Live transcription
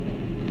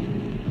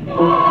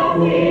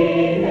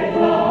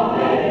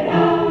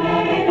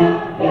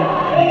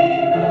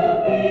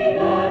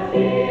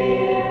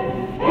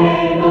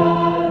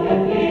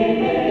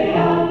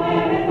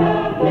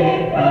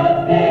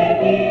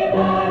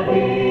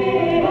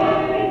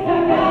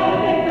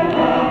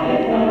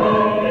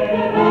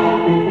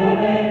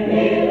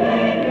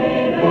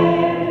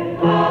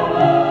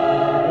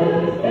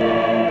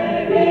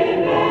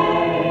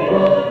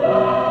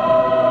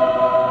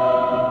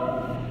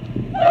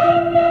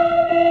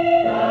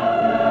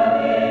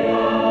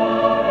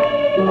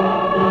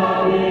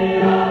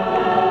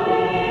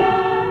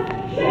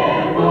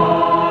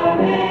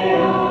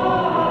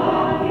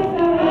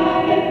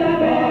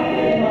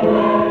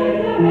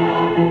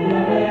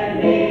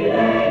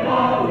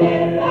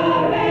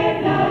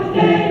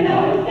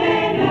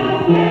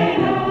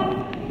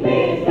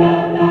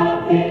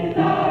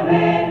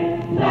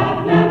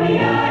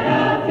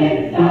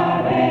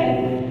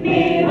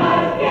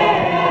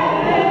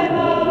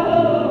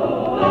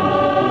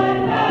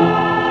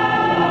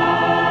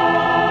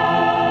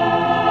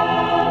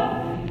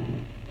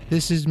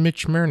This is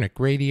Mitch Mernick,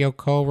 Radio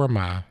Kol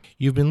Ramah.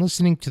 You've been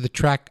listening to the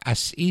track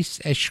As Is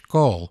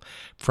Eshkol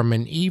from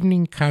an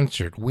evening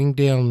concert,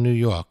 Wingdale, New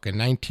York, a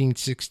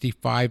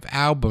 1965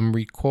 album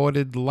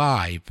recorded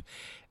live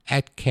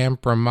at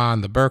Camp Ramah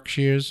in the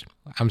Berkshires.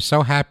 I'm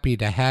so happy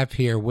to have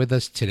here with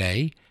us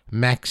today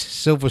Max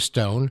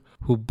Silverstone,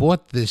 who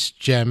brought this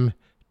gem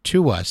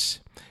to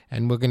us,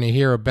 and we're going to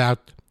hear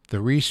about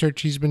the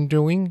research he's been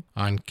doing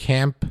on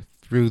camp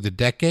through the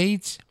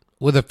decades,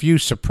 with a few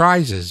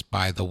surprises,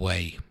 by the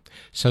way.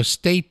 So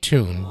stay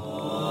tuned.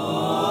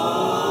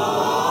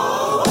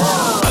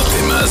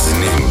 אתם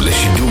מאזינים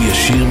לשידור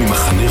ישיר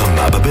ממחנה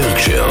רמה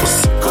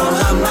בברקשיירס. כל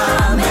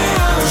רמה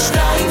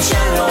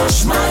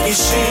 102.3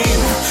 מרגישים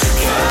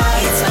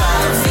קיץ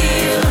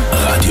באוויר.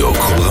 רדיו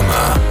כל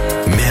רמה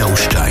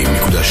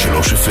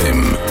 102.3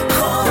 FM.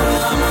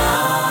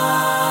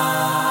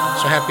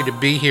 So happy to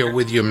be here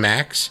with you,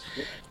 Max,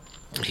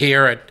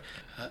 here at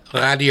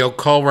Radio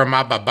Kol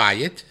Ramah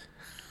Babayit.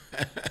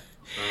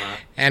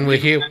 And we're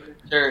here.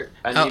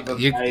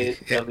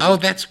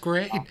 That's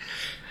great.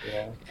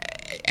 Yeah.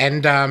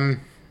 And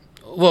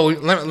well,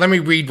 let me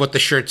read what the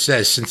shirt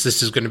says, since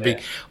this is going to be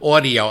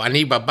audio.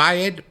 Ani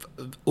babayit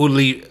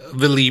uli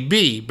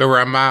v'libi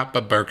b'Ramah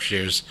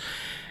b'Berkshires.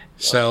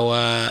 So,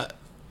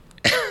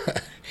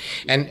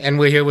 and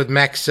we're here with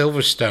Max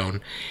Silverstone,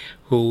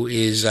 who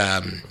is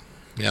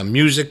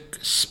music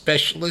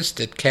specialist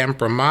at Camp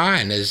Ramah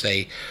and is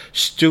a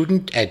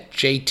student at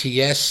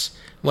JTS.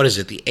 What is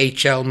it? The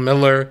H.L.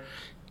 Miller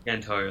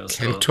Cantorial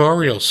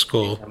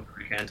School.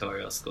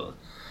 Cantorial School.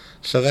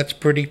 So that's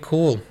pretty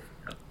cool.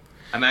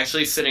 I'm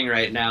actually sitting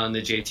right now in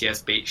the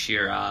JTS Beit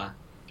Shira.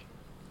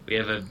 We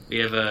have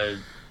a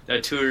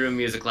two-room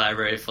music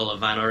library full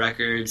of vinyl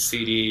records,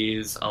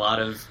 CDs, a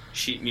lot of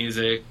sheet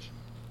music.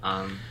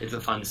 It's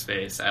a fun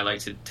space. I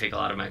like to take a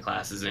lot of my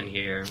classes in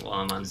here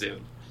while I'm on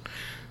Zoom.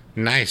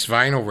 Nice,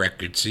 vinyl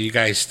records. So you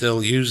guys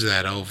still use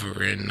that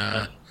over in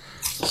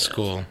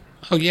school?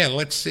 Oh, yeah,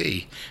 let's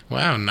see.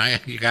 Wow,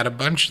 nice. You got a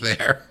bunch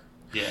there.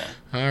 Yeah.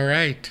 All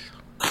right.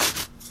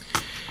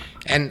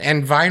 And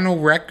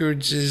vinyl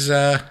records is,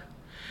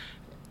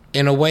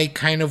 in a way,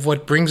 kind of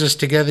what brings us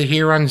together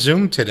here on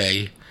Zoom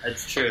today.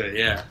 That's true,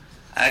 yeah.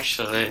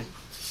 Actually,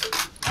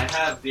 I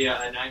have the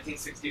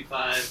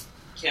 1965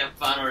 Camp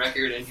vinyl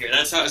record in here.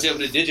 That's how I was able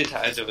to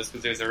digitize it, was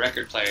because there's a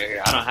record player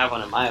here. I don't have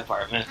one in my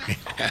apartment.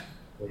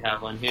 We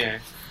have one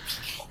here.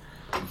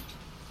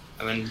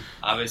 I mean,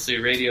 obviously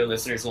radio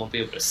listeners won't be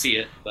able to see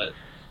it, but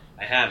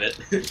I have it.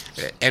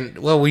 And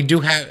well, we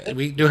do have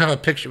a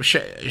picture.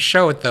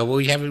 Show it though.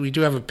 We do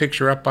have a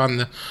picture up on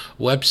the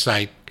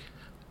website.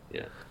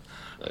 Yeah,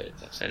 right,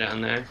 upside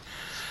down there.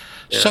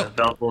 Yeah, so,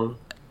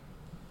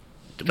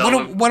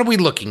 what are we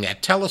looking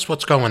at? Tell us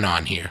what's going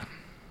on here.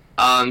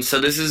 So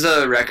this is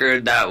a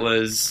record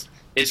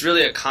it's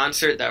really a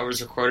concert that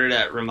was recorded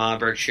at Ramah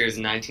Berkshires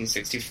in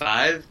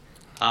 1965.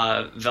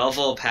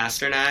 Velvel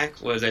Pasternak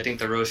was, I think,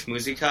 the Rosh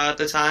Musica at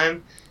the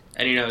time.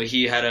 And,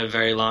 he had a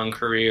very long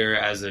career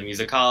as a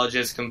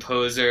musicologist,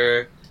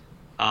 composer,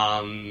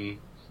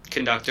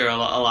 conductor, a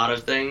lot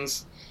of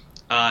things.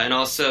 And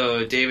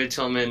also David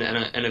Tillman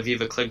and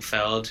Aviva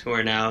Kligfeld, who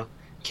are now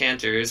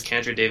cantors.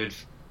 Cantor David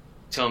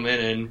Tillman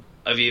and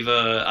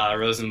Aviva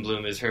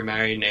Rosenblum is her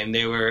married name.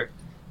 They were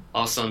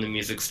also on the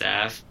music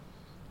staff.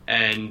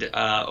 And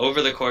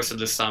over the course of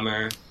the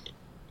summer,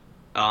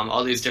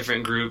 all these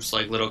different groups,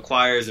 like little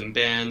choirs and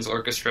bands,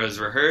 orchestras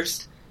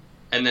rehearsed.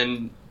 And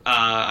then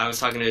I was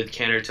talking to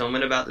Cantor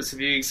Tillman about this a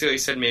few weeks ago. He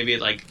said maybe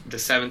like the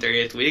 7th or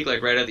 8th week,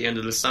 like right at the end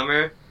of the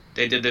summer,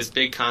 they did this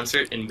big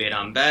concert in Beit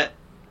Bet,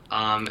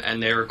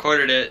 and they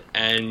recorded it,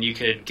 and you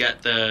could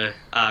get the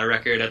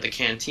record at the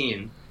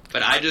canteen.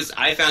 But I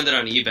found it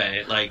on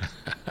eBay like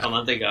a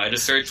month ago. I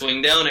just searched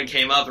Wingdale and it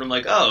came up, and I'm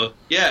like, oh,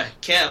 yeah,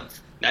 Camp,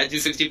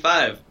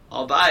 1965,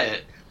 I'll buy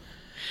it.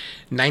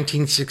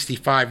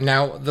 1965.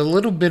 Now, the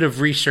little bit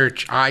of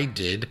research I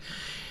did,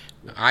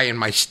 I and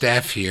my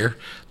staff here,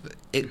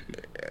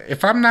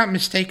 if I'm not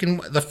mistaken,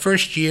 the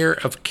first year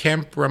of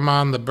Camp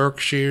Ramah in the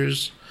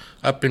Berkshires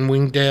up in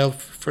Wingdale,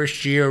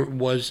 first year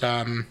was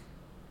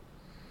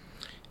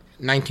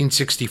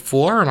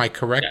 1964. Am I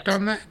correct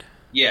on that?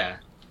 Yeah.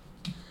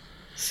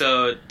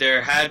 So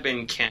there had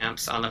been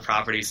camps on the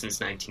property since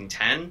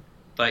 1910,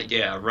 but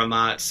yeah,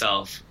 Ramah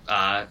itself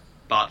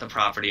bought the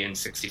property in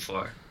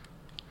 64.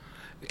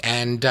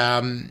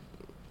 And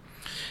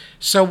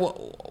so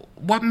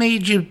what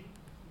made you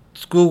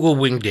Google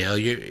Wingdale?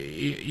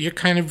 You're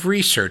kind of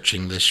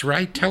researching this,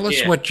 right? Tell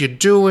us what you're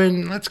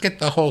doing. Let's get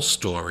the whole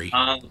story.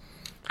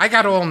 I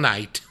got all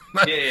night.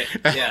 Yeah.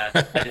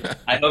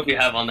 I hope you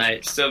have all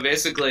night. So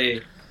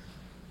basically,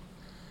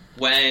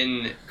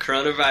 when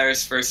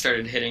coronavirus first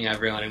started hitting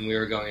everyone and we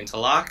were going into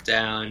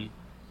lockdown,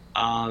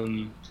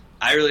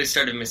 I really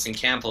started missing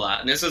camp a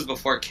lot. And this was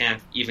before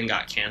camp even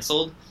got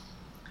canceled.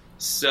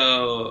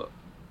 So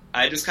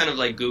I just kind of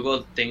like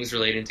Googled things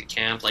related to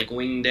camp, like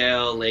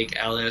Wingdale, Lake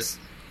Ellis,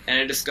 and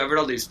I discovered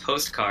all these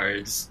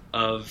postcards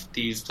of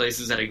these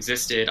places that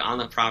existed on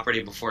the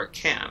property before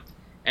camp.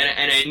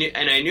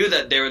 And I knew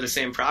that they were the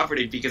same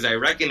property because I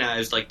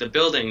recognized like the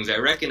buildings, I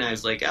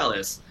recognized Lake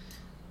Ellis.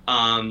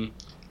 And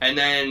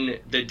then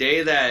the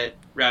day that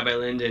Rabbi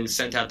Linden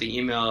sent out the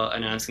email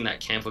announcing that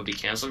camp would be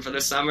canceled for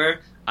the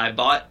summer, I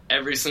bought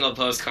every single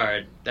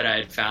postcard that I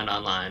had found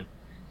online.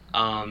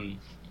 And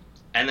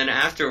then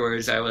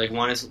afterwards, I like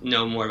wanted to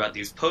know more about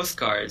these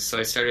postcards, so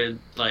I started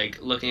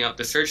like looking up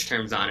the search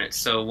terms on it.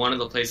 So one of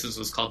the places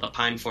was called the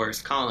Pine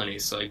Forest Colony.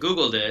 So I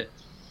Googled it,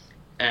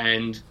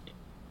 and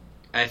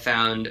I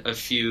found a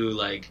few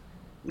like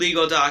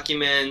legal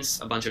documents,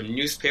 a bunch of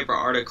newspaper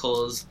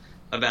articles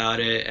about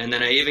it, and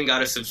then I even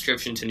got a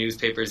subscription to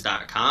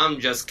newspapers.com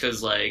just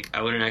because like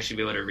I wouldn't actually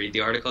be able to read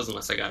the articles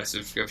unless I got a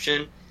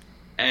subscription.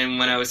 And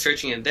when I was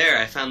searching it there,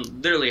 I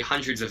found literally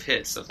hundreds of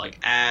hits of like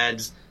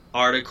ads,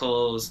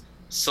 articles,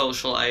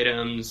 social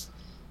items,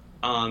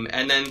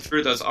 and then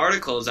through those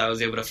articles I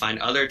was able to find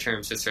other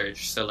terms to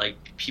search. So like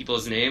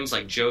people's names,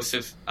 like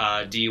Joseph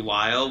D.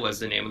 Weil was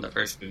the name of the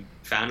person who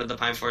founded the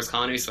Pine Forest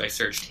Colony, so I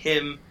searched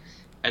him,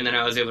 and then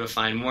I was able to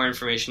find more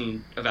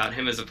information about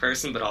him as a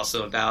person, but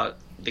also about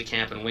the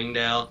camp in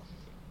Wingdale.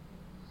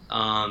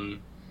 And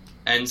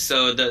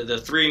so the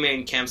three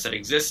main camps that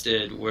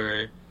existed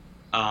were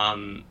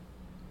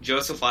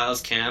Joseph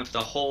Weil's camp.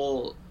 The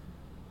whole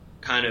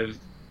kind of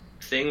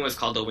thing was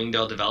called the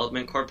Wingdale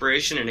Development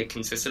Corporation, and it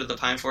consisted of the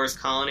Pine Forest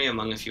Colony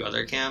among a few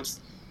other camps.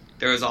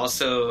 There was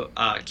also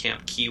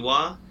Camp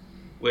Kewah,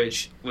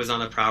 which was on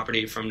the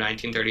property from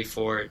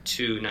 1934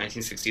 to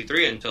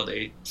 1963 until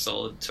they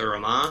sold to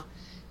Ramah.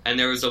 And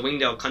there was the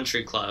Wingdale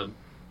Country Club,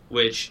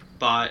 which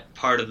bought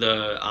part of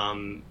the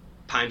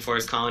Pine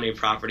Forest Colony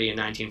property in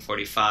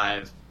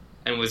 1945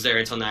 and was there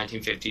until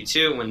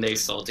 1952 when they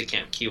sold to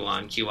Camp Kewah,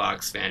 and Kewah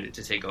expanded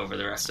to take over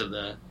the rest of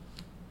the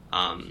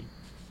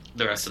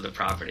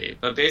property.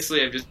 But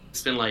basically, I've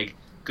just been like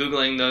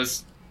Googling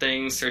those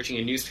things, searching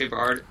in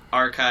newspaper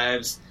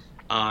archives,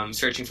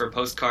 searching for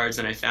postcards,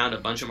 and I found a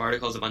bunch of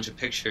articles, a bunch of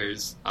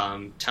pictures,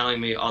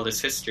 telling me all this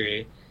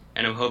history,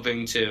 and I'm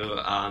hoping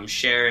to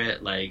share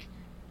it, like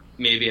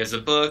maybe as a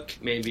book.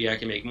 Maybe I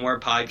can make more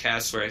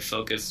podcasts where I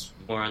focus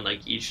more on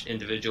like each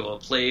individual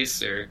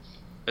place or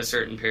a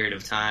certain period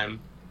of time.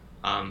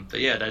 But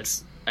yeah,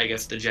 that's I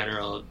guess the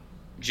general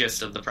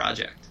gist of the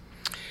project.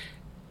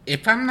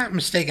 If I'm not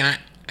mistaken,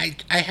 I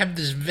have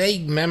this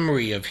vague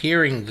memory of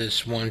hearing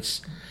this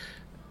once.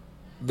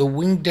 The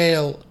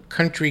Wingdale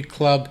Country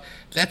Club,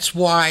 that's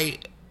why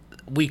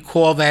we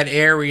call that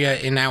area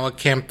in our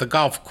camp the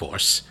golf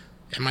course.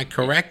 Am I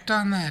correct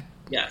on that?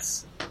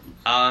 Yes.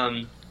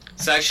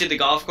 So actually the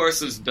golf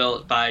course was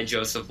built by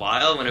Joseph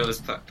Weil when it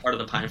was part of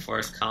the Pine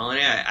Forest Colony.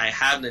 I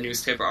have the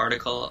newspaper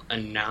article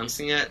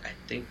announcing it. I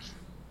think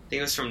it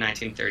was from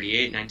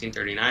 1938,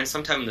 1939,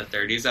 sometime in the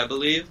 30s, I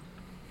believe.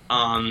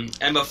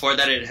 And before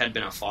that, it had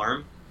been a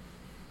farm.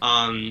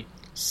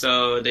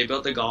 So they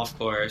built the golf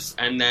course,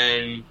 and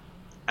then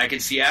I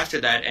could see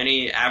after that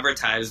any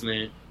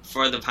advertisement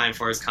for the Pine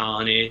Forest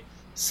Colony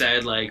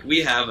said, like, we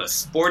have a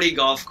sporty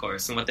golf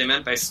course. And what they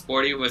meant by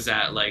sporty was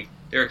that, like,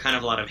 there were kind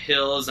of a lot of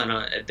hills, and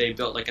they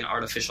built, like, an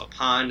artificial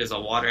pond as a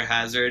water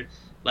hazard.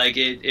 Like,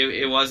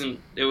 it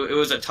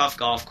was a tough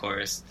golf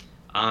course.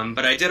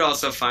 But I did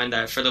also find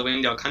that for the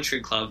Wingdale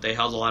Country Club, they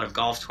held a lot of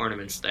golf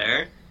tournaments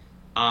there.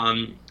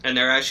 And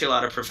there are actually a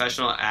lot of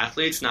professional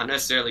athletes, not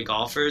necessarily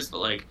golfers, but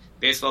like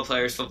baseball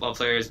players, football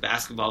players,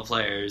 basketball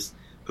players,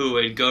 who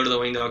would go to the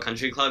Wingdale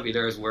Country Club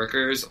either as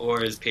workers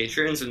or as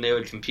patrons, and they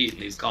would compete in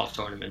these golf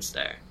tournaments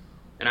there.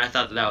 And I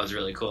thought that was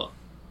really cool.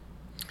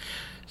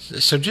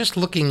 So just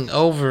looking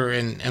over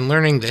and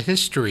learning the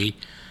history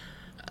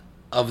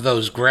of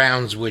those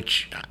grounds,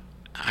 which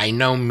I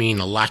know mean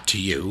a lot to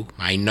you,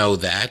 I know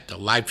that, a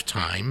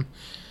lifetime.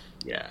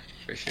 Yeah,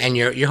 for sure. And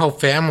your whole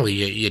family,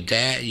 your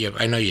dad,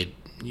 I know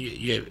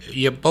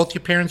you both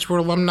your parents were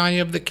alumni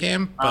of the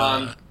camp?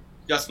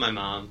 Just my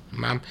mom.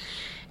 Mom.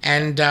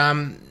 And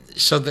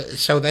So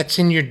that's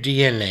in your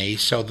DNA.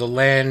 So the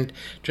land,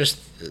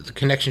 just the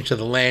connection to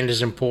the land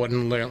is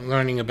important.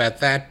 Learning about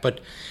that, but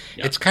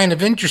it's kind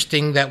of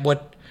interesting that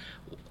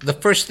the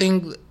first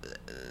thing,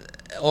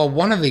 or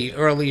one of the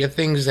earlier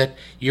things that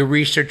your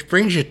research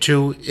brings you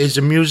to, is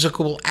a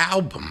musical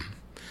album.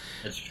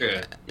 That's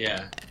true.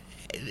 Yeah.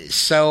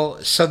 So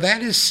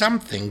that is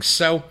something.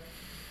 So,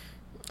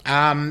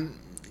 So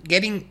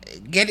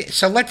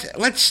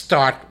let's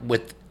start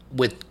with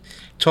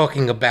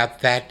talking about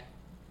that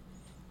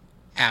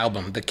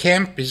album. The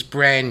camp is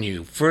brand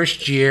new.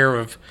 First year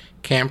of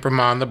Camp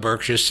Ramah on the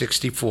Berkshires,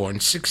 64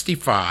 and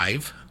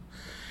 65.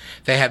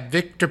 They have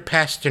Victor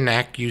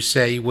Pasternak, you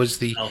say, was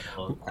the...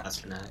 Velvel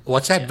Pasternak.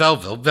 What's that? Yeah.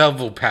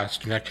 Velvel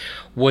Pasternak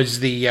was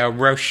the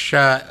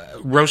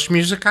Rosh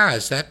Musica,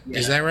 is that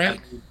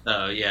right?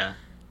 Oh, yeah.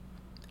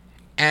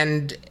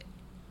 And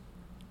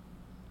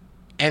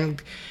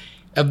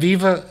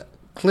Aviva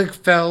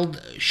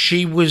Kligfeld,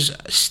 she was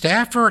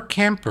staff or a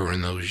camper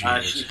in those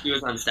years? She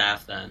was on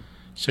staff then.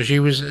 So she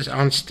was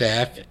on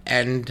staff,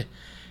 and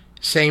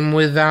same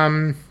with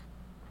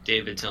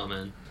David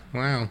Tillman.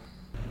 Wow.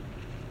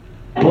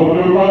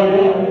 Gonna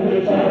ride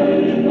the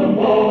chariot in the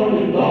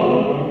morning,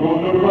 Lord. I'm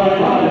gonna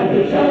ride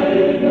the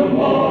chariot in the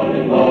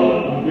morning,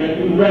 Lord. I'm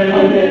getting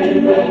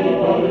ready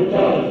for the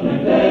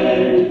judgment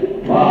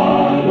day.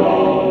 My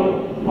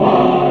Lord,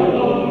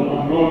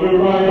 I'm gonna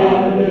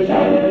ride the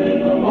chariot in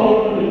the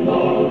morning,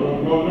 Lord.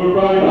 I'm gonna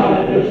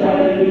ride the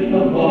chariot in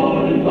the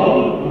morning,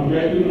 Lord. I'm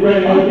getting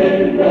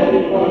ready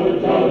for the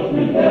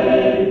judgment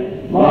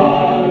day.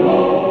 My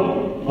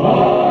Lord,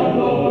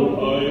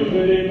 are you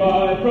ready,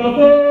 my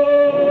brother?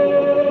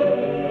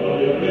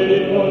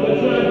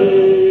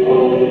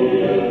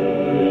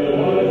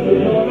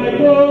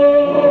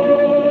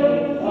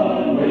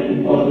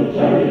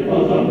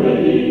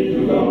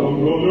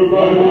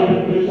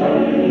 Ride the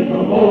chariot in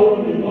the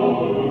morning,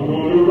 Lord. I'm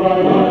going to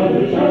ride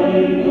the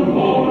chariot in the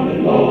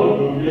morning,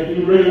 Lord. I'm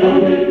getting ready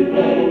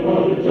for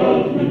the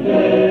judgment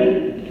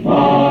day.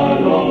 My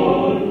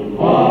Lord,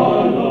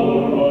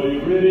 are you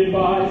ready,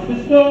 my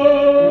sister?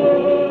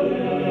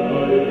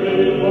 Are you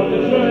ready for the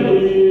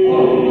journey?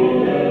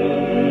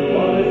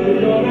 Want to see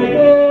your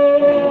maker?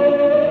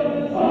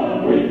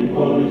 I'm waiting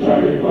for the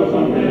chariot 'cause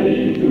I'm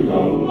ready to go.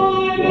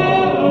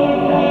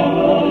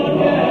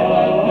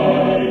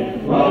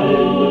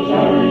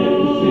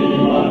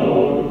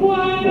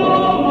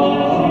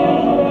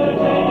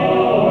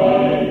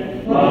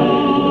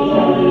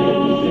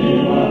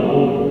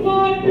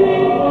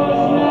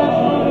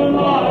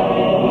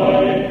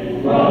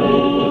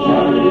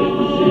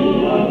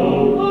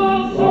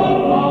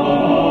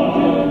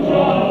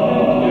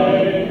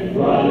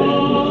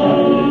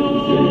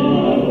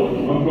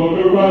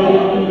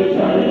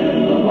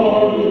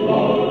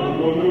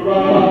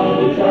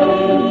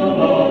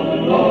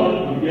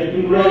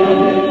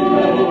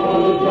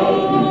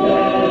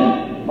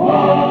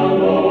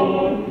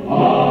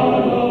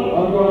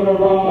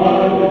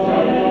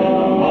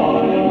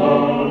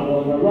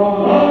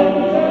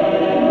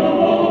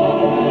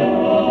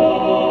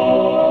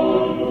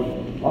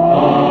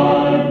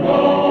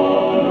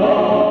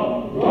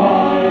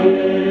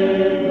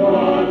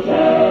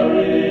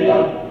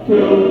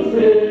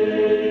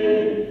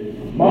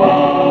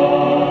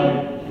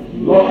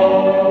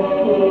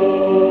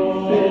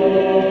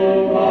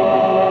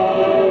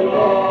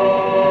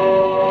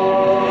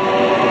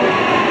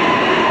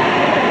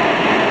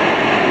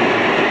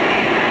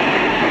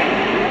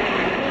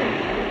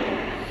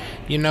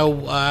 You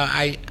know,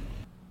 I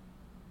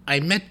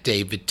met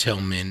David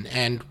Tillman,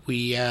 and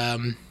I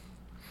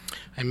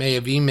may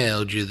have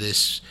emailed you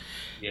this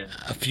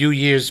a few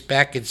years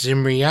back at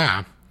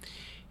Zimriyah.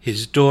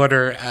 His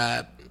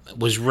daughter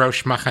was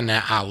Rosh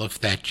Machane Aleph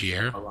that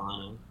year,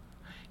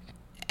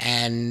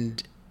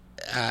 and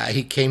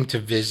he came to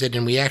visit,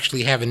 and we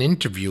actually have an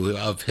interview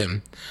of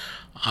him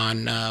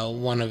on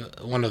one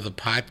of the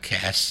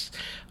podcasts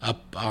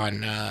up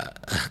on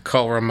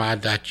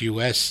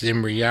kolramah.us,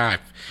 Zimriyah.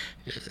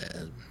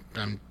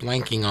 I'm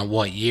blanking on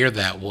what year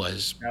that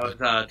was. That was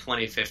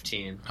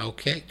 2015.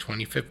 Okay,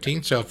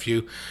 2015. So if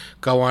you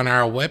go on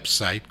our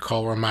website,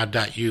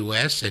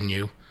 kolramah.us, and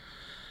you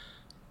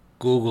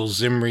Google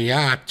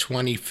Zimriyah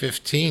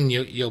 2015,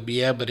 you'll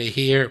be able to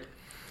hear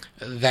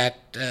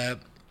that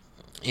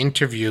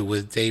interview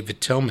with David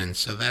Tillman.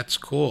 So that's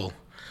cool.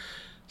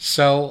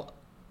 So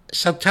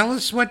tell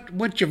us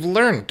what you've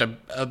learned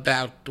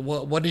about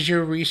what is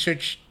your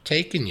research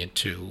taken you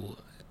to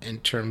in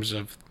terms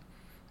of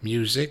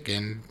music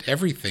and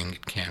everything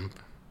at camp.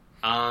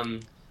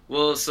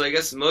 Well, so I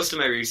guess most of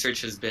my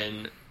research has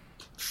been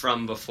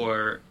from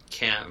before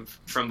camp,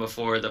 from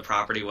before the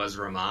property was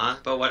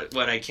Ramah. But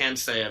what I can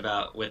say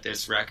about with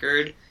this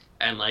record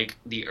and like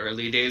the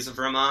early days of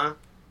Ramah,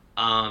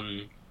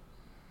 well,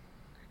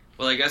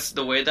 I guess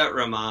the way that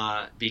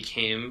Ramah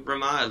became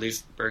Ramah, at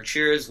least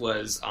Berkshires,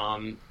 was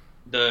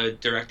the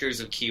directors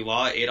of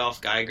Kiwa,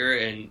 Adolf Geiger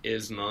and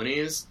Iz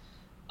Moniz.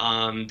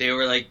 They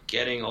were like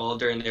getting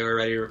older and they were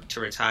ready to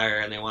retire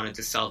and they wanted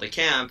to sell the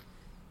camp.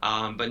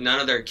 but none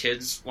of their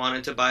kids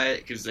wanted to buy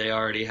it because they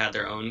already had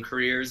their own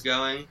careers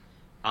going.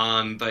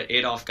 But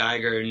Adolf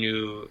Geiger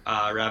knew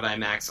Rabbi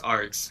Max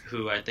Artz,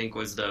 who I think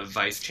was the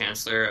vice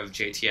chancellor of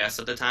JTS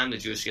at the time, the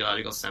Jewish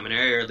Theological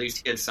Seminary, or at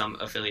least he had some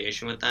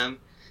affiliation with them.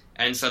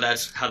 And so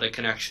that's how the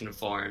connection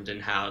formed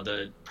and how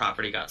the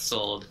property got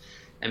sold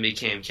and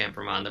became Camp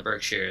Ramah in the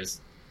Berkshires.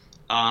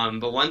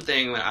 But one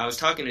thing, when I was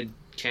talking to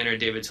Cantor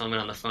David Tillman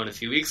on the phone a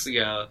few weeks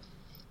ago,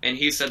 and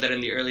he said that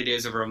in the early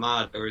days of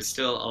Ramah, there was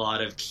still a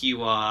lot of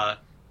Kiwa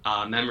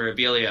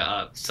memorabilia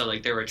up. So,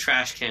 like, there were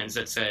trash cans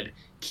that said,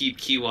 "Keep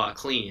Kiwa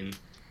clean,"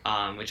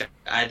 which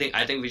I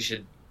think we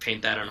should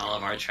paint that on all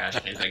of our trash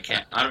cans.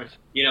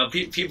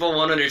 People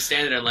won't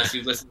understand it unless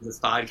you listen to this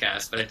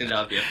podcast, but I think that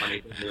would be a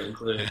funny thing to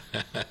include.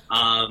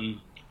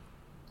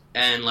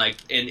 And, like,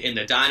 in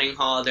the dining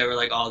hall, there were,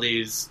 like, all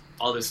this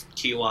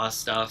Kiwa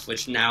stuff,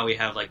 which now we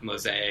have, like,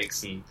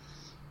 mosaics and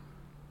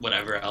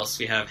whatever else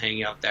we have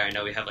hanging up there. I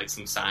know we have, like,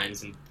 some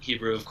signs in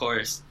Hebrew, of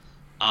course.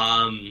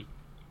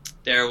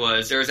 There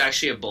was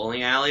actually a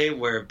bowling alley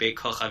where Beit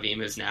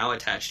Kochavim is now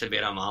attached to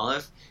Beit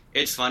HaMalef.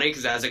 It's funny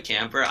because as a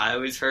camper, I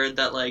always heard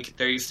that, like,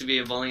 there used to be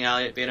a bowling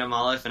alley at Beit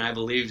HaMalef, and I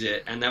believed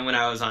it. And then when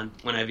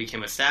I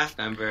became a staff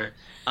member,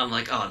 I'm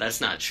like, oh, that's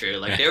not true.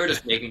 Like, they were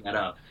just making that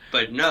up.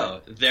 But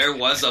no, there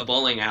was a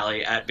bowling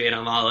alley at Beit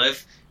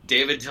HaMalef.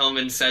 David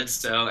Tillman said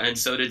so, and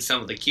so did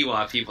some of the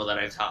Kiwa people that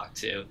I've talked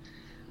to.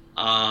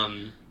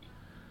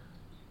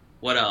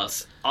 What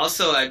else?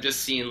 Also, I've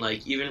just seen,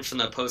 like, even from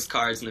the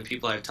postcards and the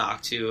people I've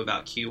talked to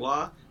about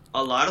Kiwa,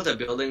 a lot of the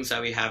buildings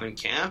that we have in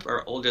camp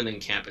are older than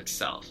camp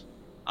itself.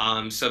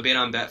 So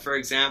Beit Bet, for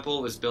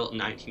example, was built in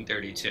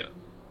 1932.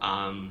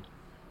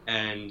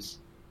 And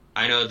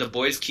I know the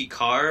Boys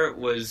Kikar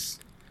was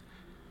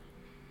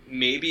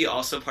maybe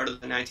also part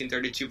of the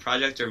 1932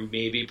 project, or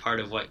maybe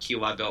part of what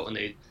Kiwa built when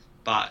they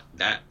bought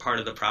that part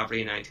of the property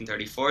in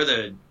 1934.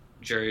 The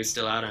jury is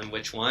still out on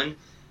which one.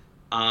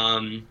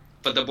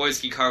 But the Boys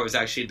Kikar was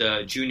actually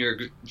the junior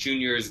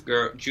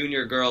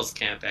girls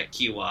camp at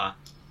Kiwa,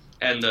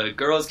 and the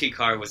girls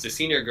Kikar was the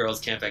senior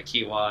girls camp at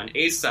Kiwa, and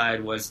East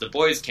Side was the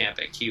boys camp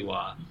at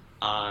Kiwa.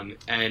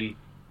 And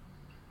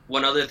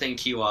one other thing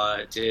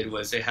Kiwa did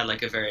was they had,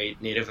 like, a very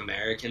Native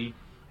American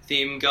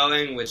theme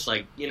going, which,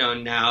 like,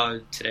 now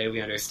today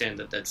we understand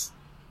that that's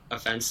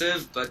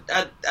offensive, but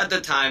at the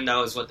time that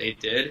was what they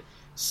did.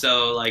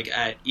 So, like,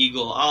 at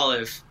Eagle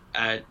Olive,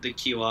 at the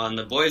Kiwa and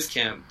the boys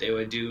camp, they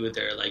would do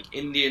their, like,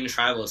 Indian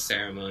tribal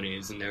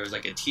ceremonies, and there was,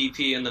 like, a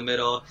teepee in the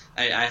middle.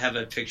 I have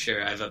a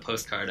picture, I have a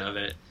postcard of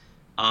it.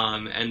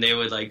 And they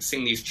would, like,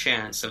 sing these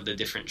chants of the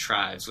different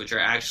tribes, which are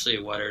actually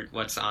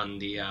what's on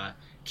the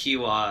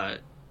Kiwa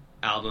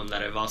album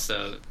that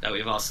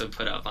we've also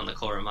put up on the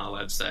Kol Ramah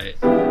website.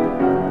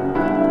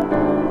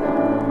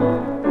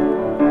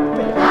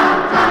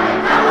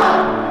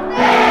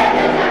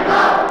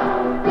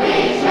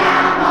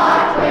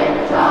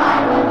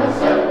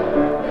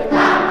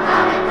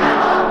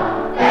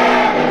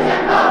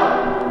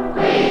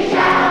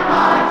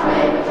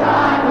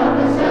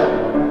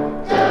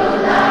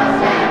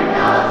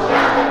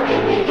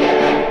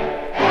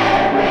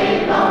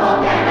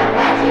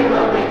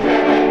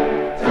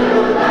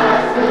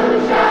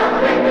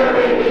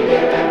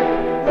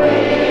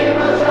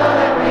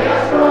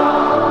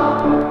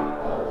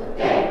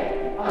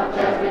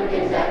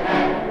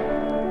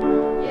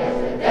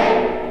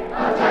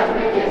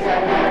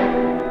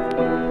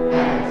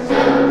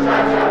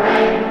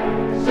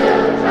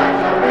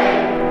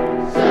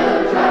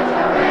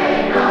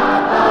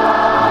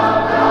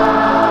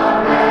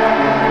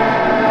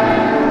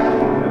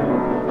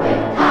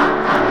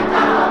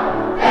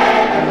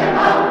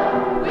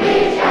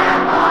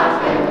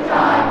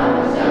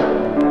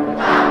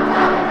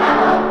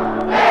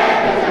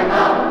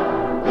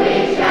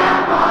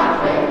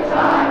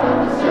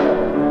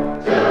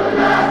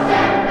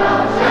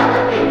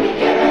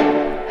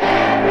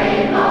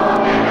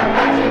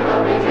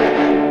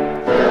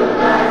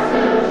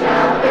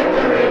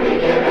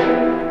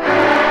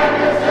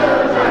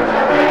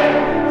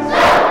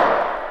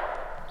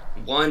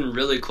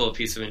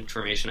 Piece of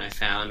information I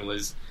found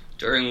was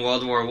during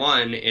World War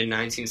I in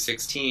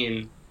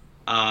 1916,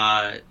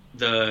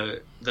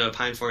 the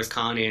Pine Forest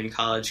Colony and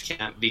College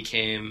Camp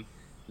became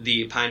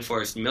the Pine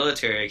Forest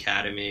Military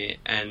Academy,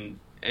 and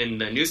in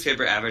the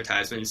newspaper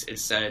advertisements it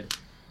said,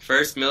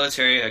 "First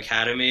Military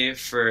Academy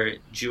for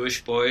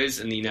Jewish Boys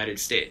in the United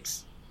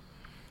States."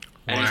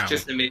 And Wow. It's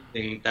just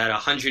amazing that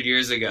 100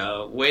 years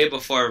ago, way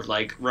before,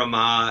 like,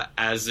 Ramah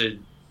as a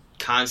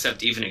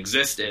concept even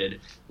existed,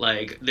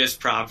 like, this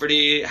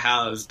property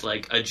housed,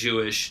 like, a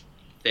Jewish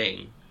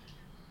thing.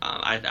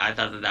 I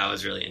thought that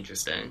was really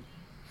interesting.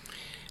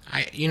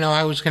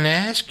 I was going to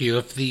ask you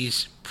if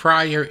these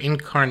prior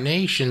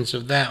incarnations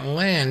of that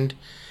land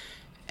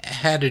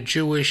had a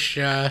Jewish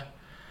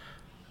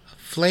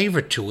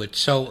flavor to it.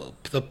 So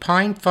the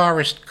Pine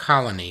Forest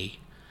Colony,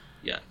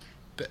 yeah,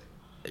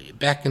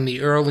 back in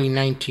the early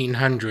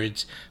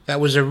 1900s, that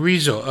was a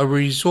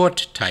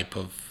resort type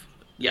of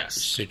yes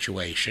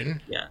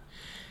situation. Yeah.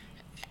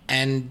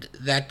 And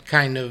that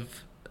kind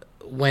of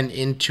went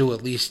into,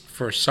 at least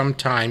for some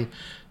time,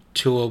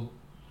 to a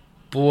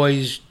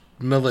boys'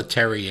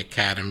 military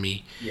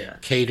academy, Yeah.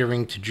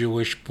 catering to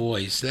Jewish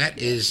boys. That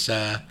is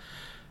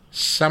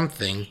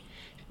something.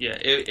 Yeah,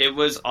 it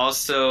was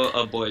also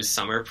a boys'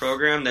 summer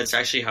program. That's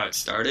actually how it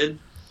started.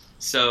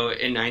 So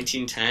in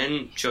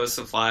 1910,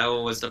 Joseph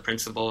Lyle was the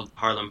principal of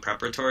Harlem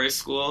Preparatory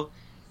School,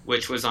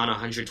 which was on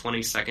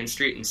 122nd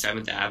Street and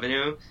 7th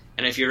Avenue.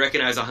 And if you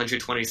recognize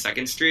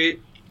 122nd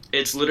Street,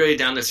 it's literally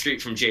down the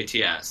street from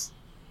JTS.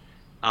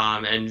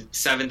 And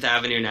 7th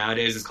Avenue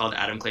nowadays is called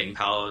Adam Clayton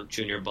Powell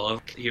Jr.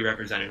 Boulevard. He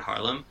represented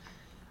Harlem.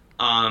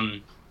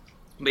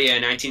 But yeah,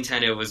 in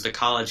 1910, it was the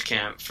college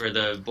camp for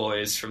the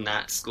boys from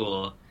that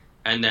school.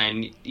 And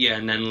then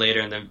later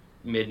in the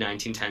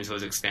mid-1910s, it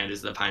was expanded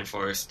to the Pine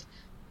Forest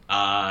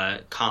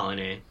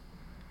colony,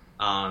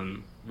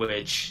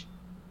 which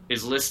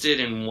is listed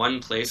in one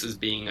place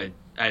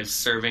as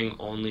serving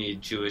only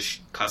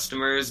Jewish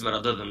customers, but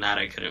other than that,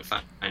 I couldn't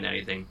find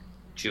anything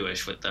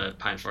Jewish with the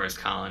Pine Forest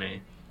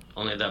colony.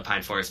 Only the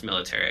Pine Forest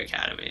Military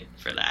Academy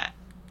for that.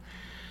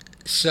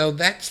 So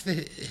that's the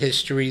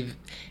history.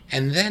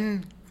 And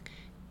then,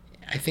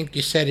 I think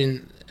you said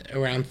in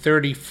around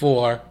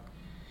 34,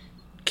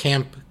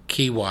 Camp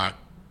Kiwa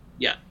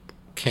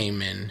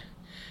came in.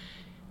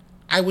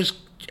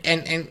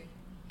 And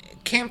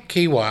Camp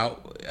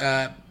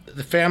Kiwa,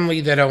 the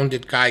family that owned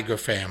it, Geiger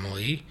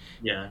family.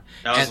 Yeah,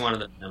 that was one of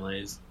the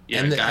families.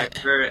 Yeah,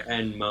 Geiger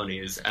and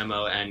Moniz,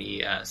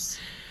 Monies.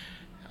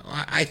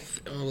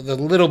 The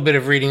little bit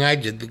of reading I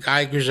did, the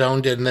Geigers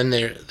owned it, and then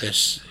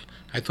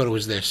I thought it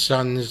was their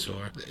sons,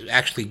 or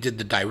actually did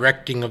the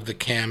directing of the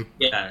camp.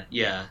 Yeah.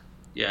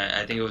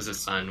 I think it was his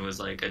son was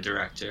like a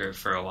director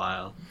for a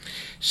while.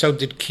 So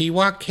did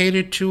Kiwa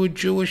cater to a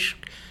Jewish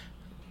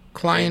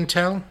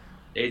clientele?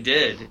 They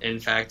did, in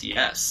fact,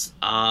 yes.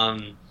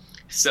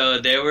 So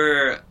they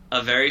were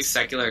a very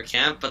secular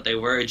camp, but they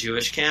were a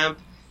Jewish camp.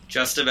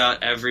 Just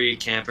about every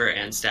camper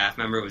and staff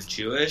member was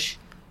Jewish.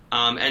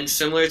 And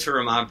similar to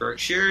Ramah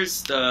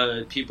Berkshires,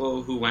 the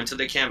people who went to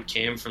the camp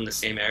came from the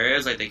same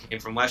areas. Like, they came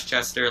from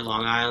Westchester,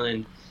 Long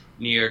Island,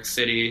 New York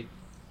City.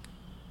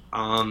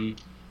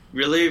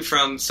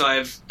 So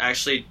I've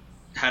actually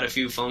had a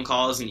few phone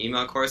calls and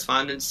email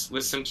correspondence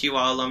with some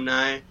Kiwa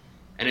alumni,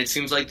 and it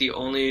seems like the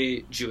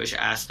only Jewish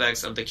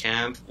aspects of the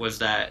camp was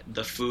that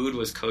the food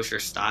was kosher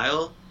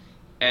style,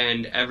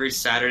 and every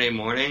Saturday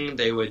morning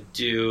they would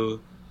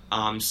do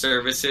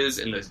services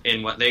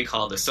in what they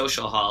call the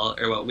social hall,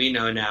 or what we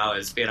know now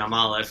as Beit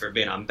Amalef or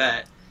Beit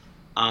Bet.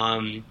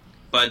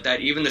 But that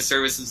even the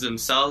services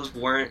themselves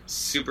weren't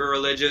super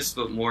religious,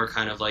 but more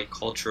kind of like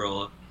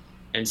cultural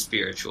and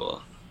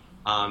spiritual.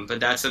 But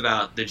that's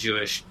about the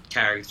Jewish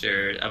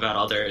character, about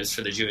all there is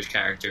for the Jewish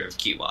character of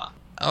Kiwa.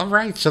 All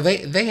right, so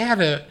they had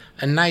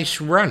a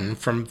nice run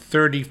from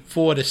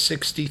 34 to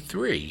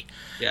 63.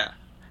 Yeah.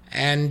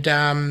 And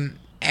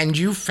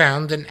you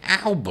found an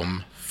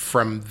album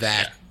from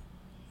that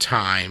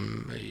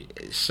time.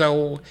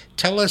 So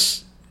tell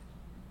us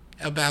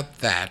about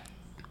that.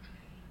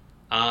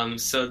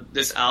 So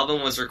this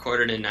album was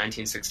recorded in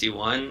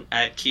 1961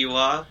 at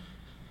Kiwa.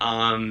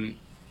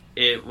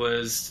 It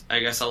was, I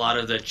guess, a lot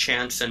of the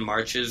chants and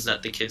marches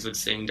that the kids would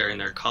sing during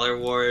their color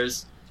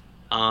wars,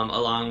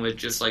 along with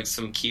just like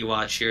some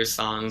Kiwa cheer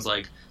songs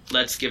like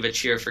Let's Give a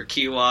Cheer for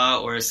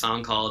Kiwa, or a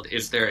song called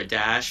Is There a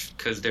Dash?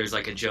 Because there's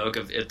like a joke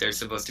of if there's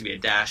supposed to be a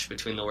dash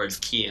between the words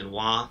ki and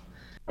wa.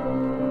 Is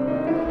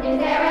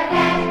there a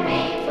dash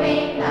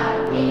between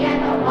the ki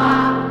and the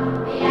wa?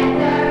 The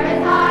answer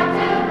is hard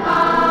to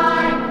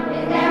find.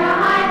 Is there a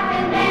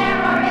hyphen there,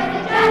 or is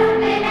it just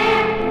thin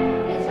air?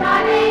 It's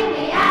driving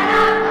me out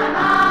of my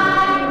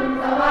mind.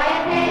 So I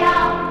hesitate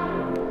on.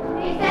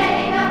 He's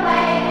heading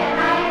away and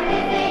I am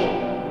busy.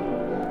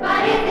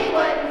 But Izzy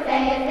wouldn't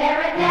say, is there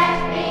a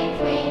dash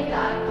between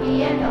the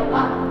ki and the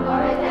wa?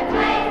 Or is that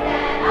place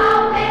an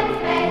open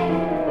space?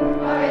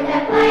 Or is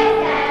that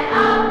place an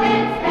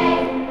open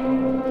space?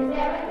 Is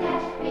there a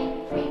dash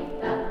between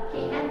the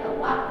ki and the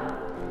wa?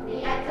 The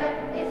answer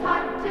is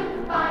hard to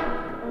find.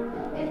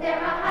 Is there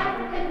a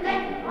hyphen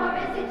there, or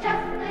is it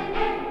just thin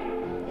air?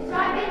 It's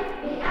driving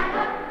me out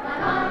of my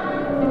mind.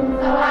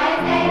 So I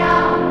say no.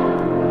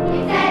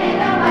 He's heading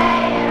away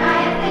and I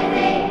am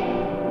busy.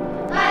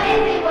 But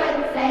Izzy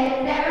wouldn't say,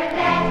 is there a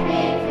dash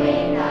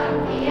between the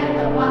ki and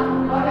the wa?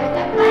 Or is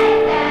that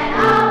place an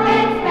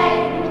open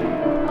space?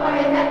 Or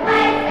is that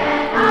place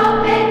an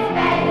open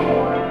space?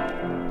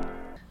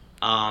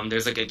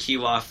 There's like a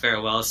Kiwa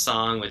farewell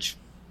song, which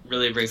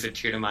really brings a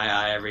tear to my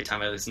eye every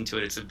time I listen to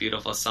it. It's a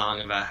beautiful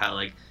song about how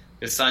like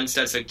the sun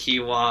sets at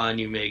Kiwa and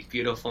you make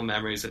beautiful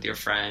memories with your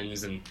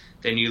friends, and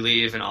then you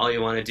leave and all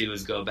you want to do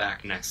is go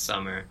back next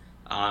summer.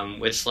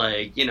 Which,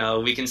 like, you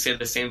know, we can say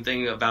the same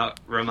thing about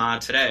Ramah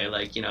today.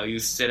 Like, you know, you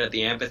sit at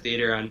the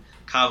amphitheater on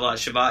Kavlat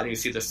Shabbat and you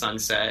see the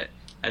sunset,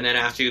 and then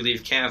after you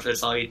leave camp,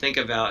 that's all you think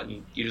about,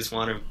 and you just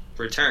want to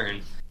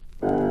return.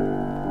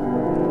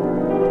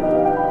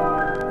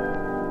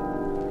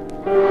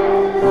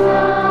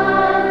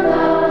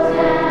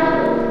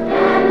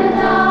 And the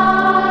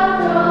dark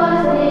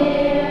draws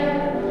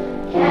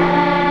near.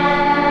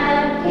 Can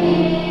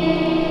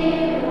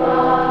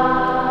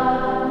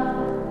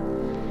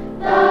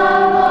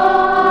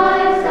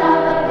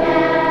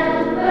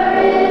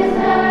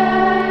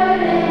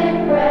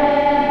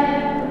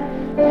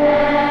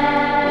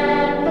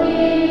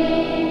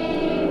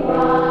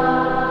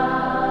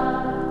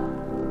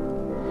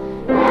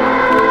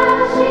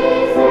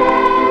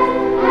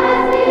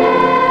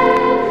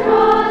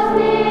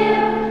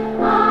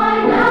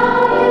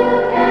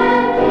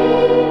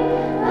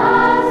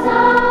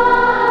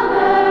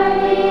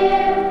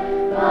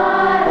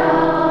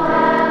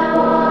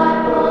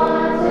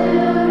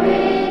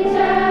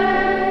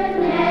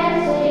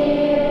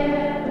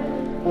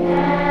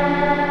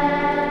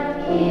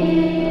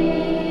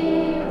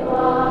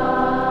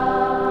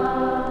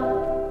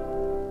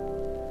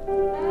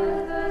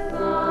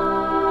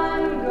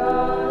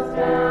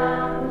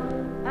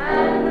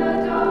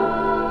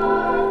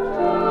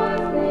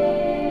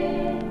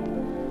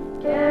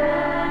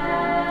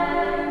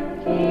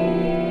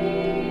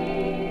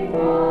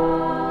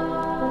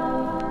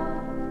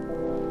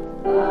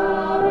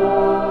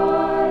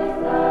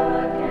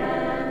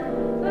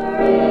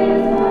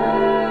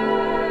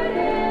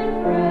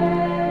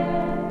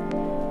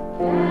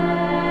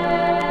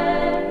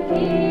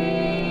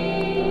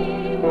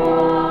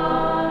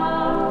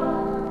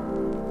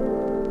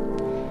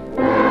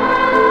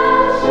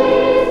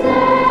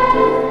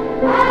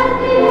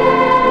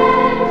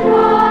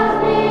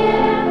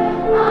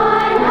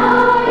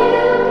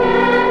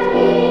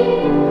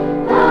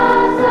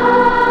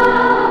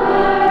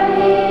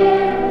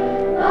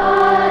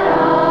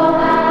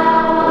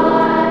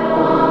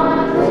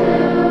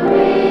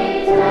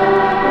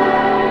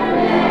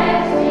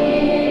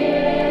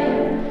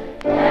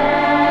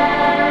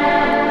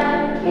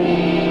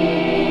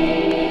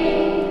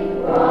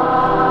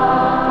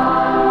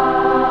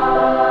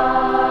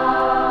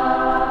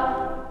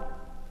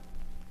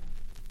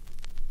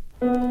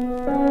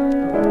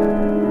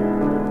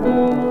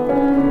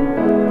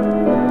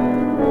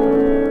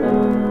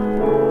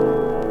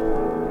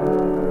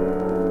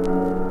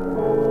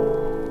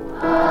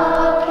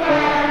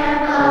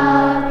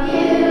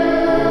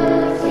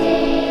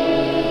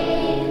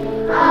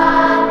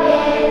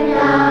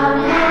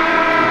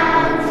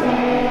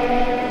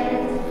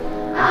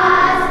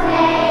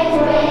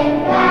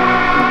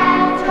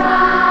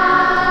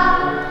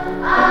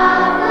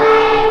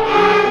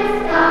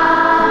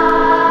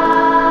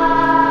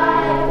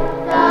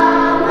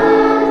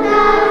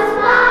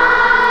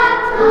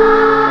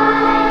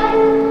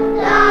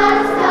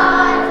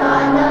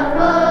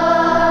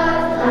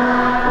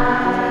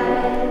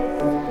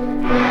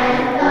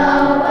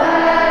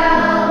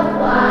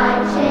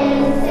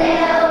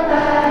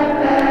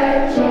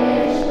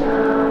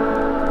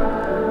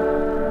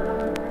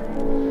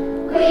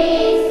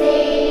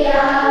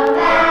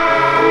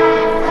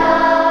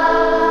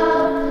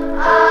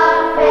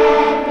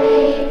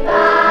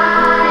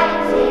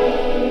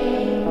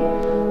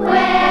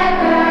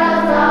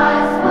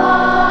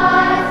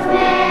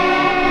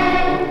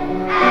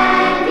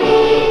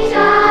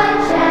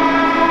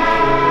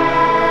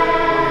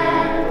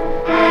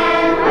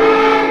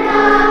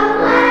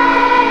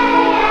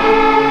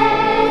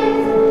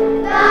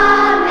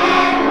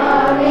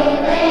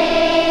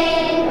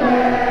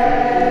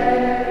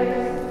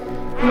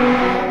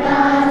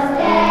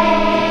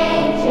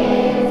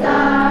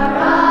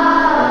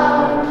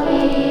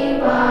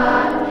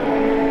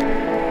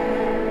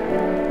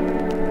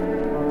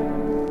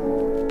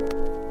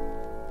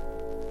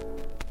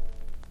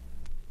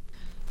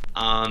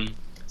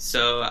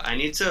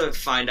need to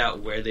find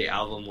out where the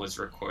album was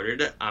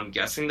recorded. I'm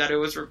guessing that it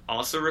was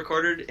also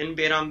recorded in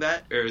Beit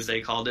Bet, or as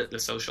they called it, the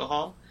Social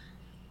Hall.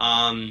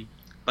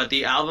 But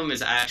the album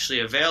is actually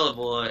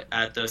available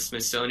at the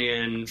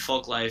Smithsonian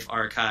Folklife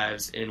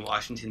Archives in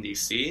Washington,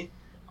 D.C.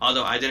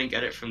 Although I didn't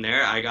get it from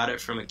there, I got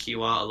it from a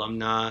Kiowa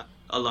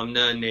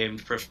alumna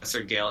named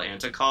Professor Gail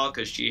Anticol,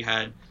 because she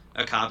had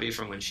a copy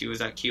from when she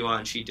was at Kiowa,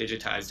 and she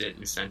digitized it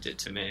and sent it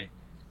to me.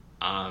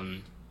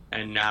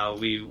 And now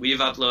we've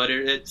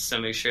uploaded it, so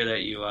make sure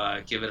that you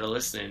give it a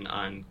listen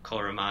on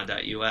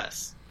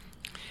kolramah.us.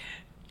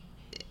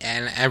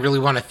 And I really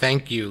want to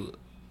thank you,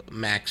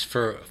 Max,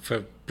 for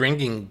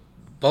bringing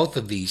both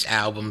of these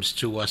albums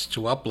to us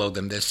to upload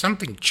them. There's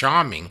something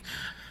charming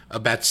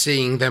about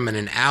seeing them in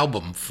an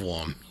album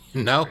form,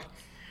 you know?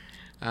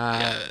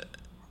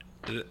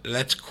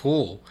 That's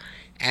cool.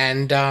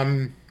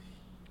 And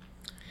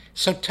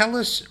so tell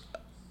us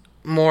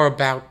more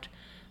about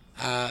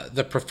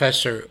the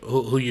professor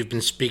who you've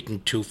been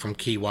speaking to from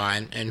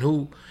Kiowa,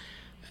 and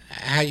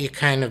how you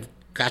kind of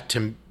got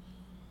to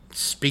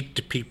speak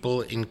to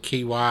people in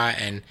Kiowa,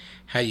 and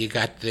how you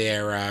got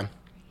their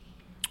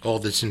all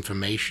this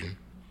information.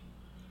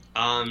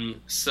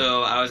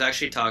 So I was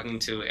actually talking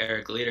to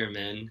Eric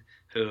Lederman,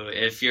 who,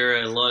 if you're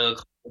a loyal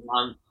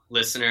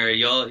listener,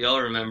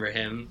 you'll remember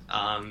him.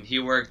 He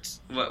worked.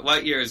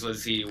 What years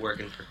was he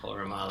working for Kol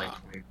Ramah? Like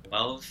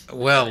 2012.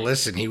 Well,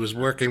 listen, he was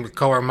working with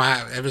Kol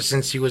Ramah ever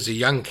since he was a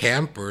young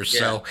camper.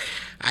 So,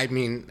 I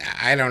mean,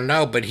 I don't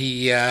know, but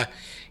he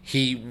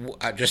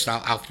just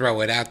I'll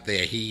throw it out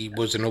there. He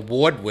was an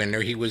award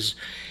winner. He was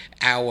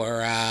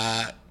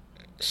our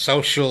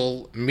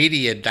social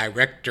media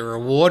director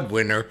award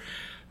winner.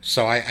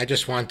 So I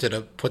just wanted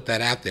to put that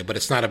out there, but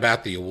it's not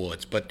about the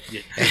awards. But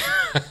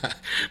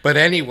but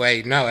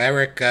anyway, no,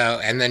 Eric,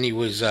 and then he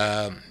was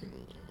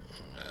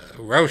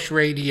Roche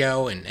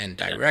Radio and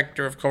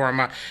director of Kol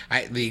Ramah.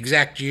 The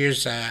exact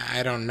years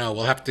I don't know.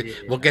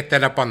 We'll get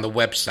that up on the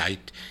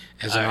website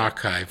as an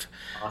archive.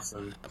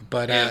 Awesome.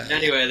 But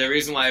anyway, the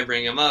reason why I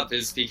bring him up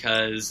is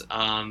because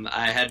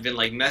I had been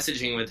like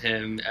messaging with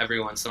him every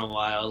once in a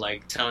while,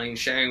 like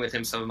sharing with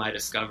him some of my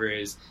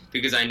discoveries,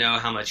 because I know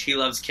how much he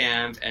loves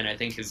camp, and I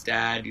think his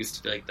dad used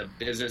to be like the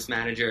business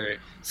manager,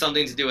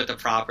 something to do with the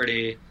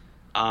property.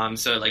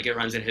 So like it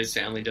runs in his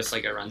family just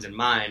like it runs in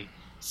mine.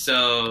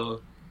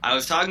 So I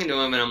was talking to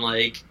him, and I'm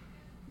like,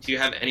 do you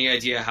have any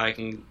idea how I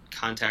can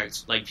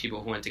contact like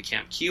people who went to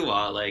Camp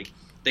Kiowa? Like,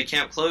 the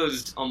camp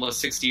closed almost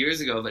 60 years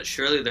ago, but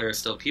surely there are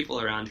still people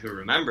around who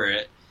remember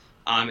it.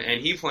 And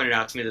he pointed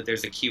out to me that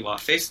there's a Kiowa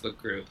Facebook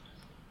group.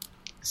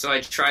 So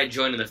I tried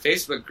joining the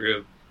Facebook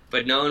group,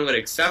 but no one would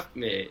accept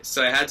me.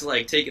 So I had to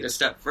like take it a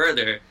step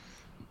further.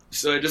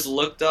 So I just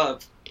looked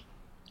up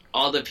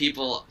all the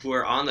people who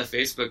are on the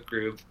Facebook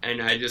group, and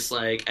I just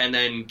and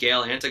then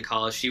Gail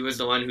Anticol, she was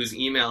the one whose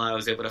email I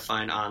was able to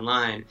find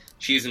online.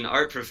 She's an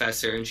art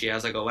professor, and she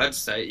has like a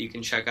website. You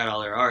can check out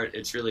all her art.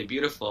 It's really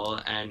beautiful,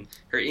 and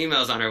her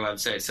email's on her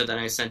website. So then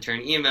I sent her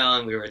an email,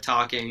 and we were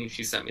talking.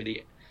 She sent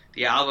me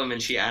the album,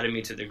 and she added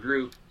me to the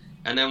group.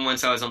 And then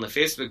once I was on the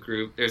Facebook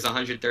group, there's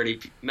 130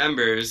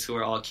 members who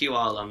are all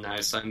Kiowa alumni,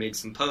 so I made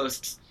some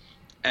posts.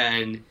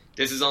 And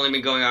this has only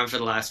been going on for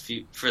the last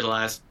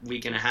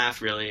week and a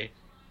half, really.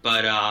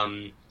 But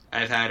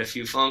I've had a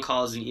few phone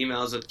calls and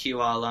emails with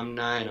Kiowa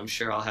alumni, and I'm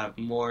sure I'll have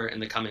more in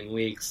the coming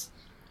weeks.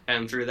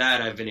 And through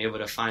that, I've been able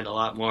to find a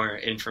lot more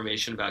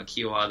information about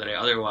Kiowa that I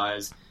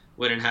otherwise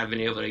wouldn't have been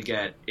able to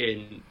get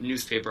in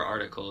newspaper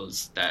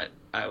articles that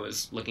I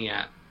was looking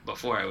at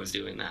before I was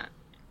doing that.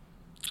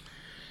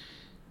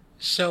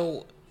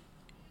 So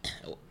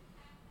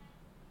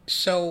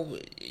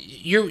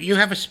you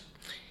have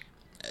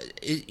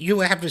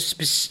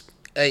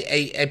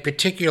a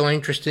particular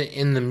interest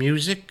in the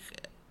music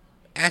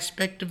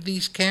aspect of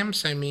these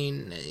camps? I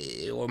mean,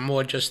 or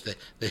more just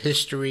the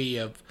history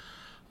of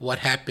what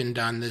happened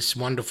on this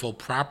wonderful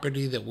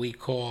property that we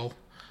call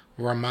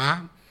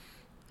Ramah?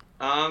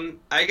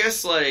 I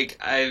guess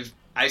I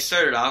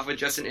started off with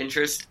just an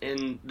interest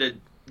in the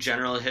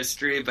general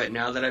history, but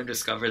now that I've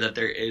discovered that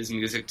there is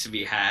music to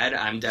be had,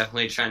 I'm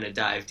definitely trying to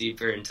dive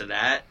deeper into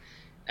that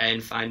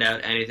and find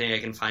out anything I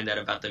can find out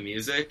about the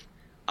music.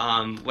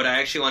 What I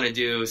actually want to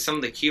do, some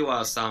of the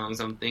Kiowa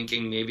songs, I'm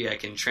thinking maybe I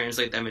can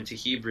translate them into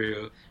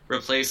Hebrew,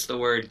 replace the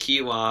word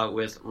Kiowa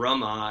with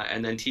Ramah,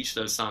 and then teach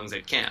those songs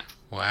at camp.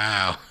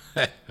 Wow.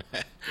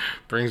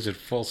 Brings it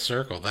full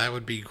circle. That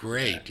would be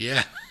great,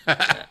 yeah.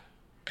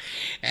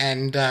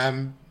 And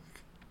I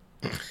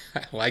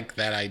like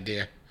that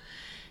idea.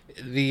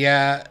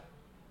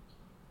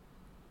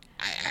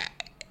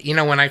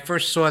 When I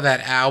first saw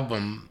that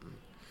album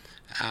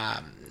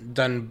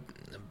done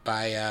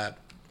by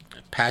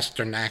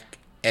Pasternak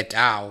et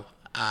al.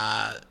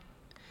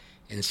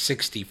 In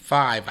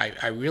 1965,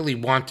 I really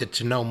wanted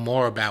to know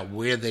more about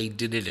where they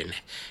did it and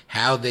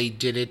how they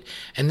did it.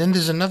 And then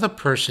there's another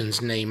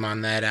person's name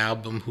on that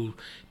album who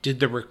did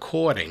the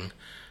recording.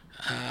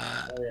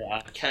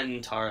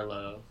 Ken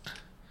Tarlow.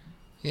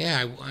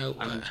 Yeah,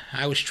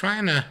 I was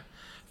trying to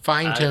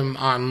find him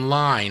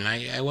online.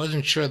 I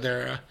wasn't sure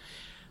there.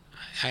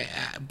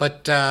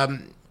 But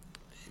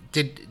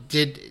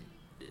did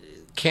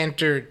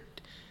Cantor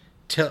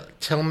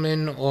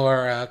Tillman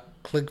or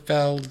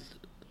Kligfeld,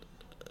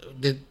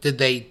 did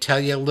they tell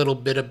you a little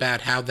bit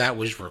about how that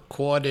was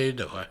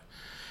recorded, or?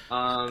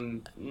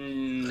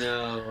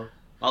 No.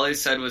 All he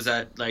said was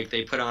that, like,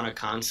 they put on a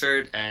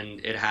concert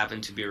and it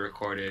happened to be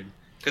recorded.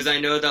 Because I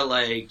know that,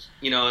 like,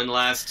 in the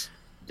last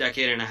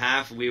decade and a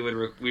half, we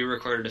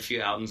recorded a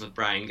few albums with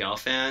Brian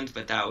Gelfand,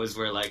 but that was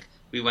where, like,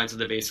 we went to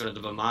the basement of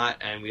the Vermont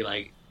and we,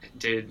 like,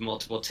 did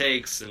multiple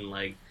takes and,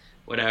 like,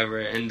 whatever,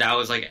 and that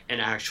was like an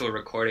actual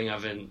recording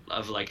of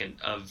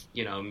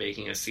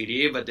making a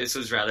CD. But this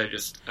was rather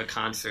just a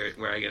concert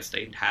where I guess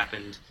they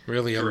happened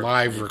really a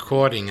live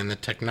recording, and the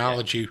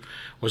technology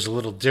was a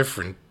little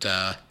different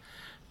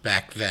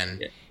back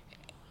then.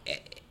 Yeah.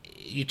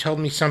 You told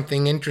me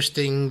something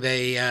interesting.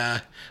 They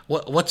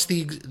what's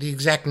the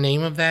exact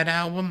name of that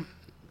album?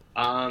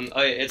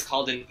 It's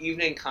called An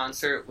Evening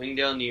Concert,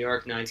 Wingdale, New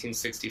York,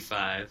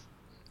 1965.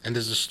 And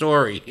there's a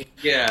story.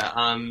 Yeah,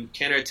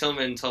 Cantor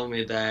Tillman told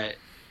me that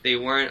they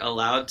weren't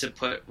allowed to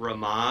put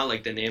Ramah,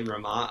 like the name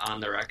Ramah, on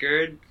the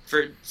record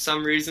for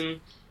some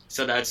reason.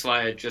 So that's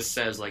why it just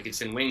says, like,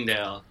 it's in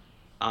Wingdale.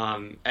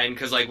 And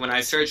because, like, when I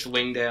searched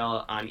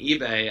Wingdale on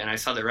eBay and I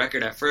saw the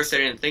record, at first I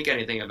didn't think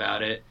anything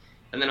about it.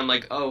 And then I'm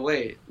like, oh,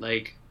 wait,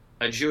 like,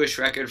 a Jewish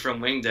record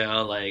from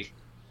Wingdale, like,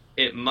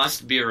 it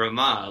must be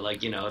Ramah.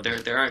 Like,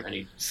 there aren't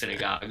any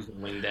synagogues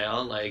in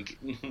Wingdale. Like,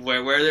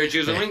 where are there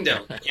Jews in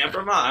Wingdale? Camp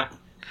Ramah.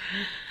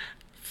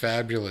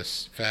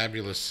 Fabulous.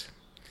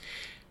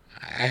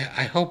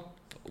 I hope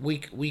we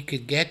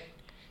could get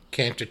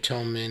Cantor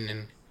Tillman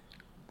and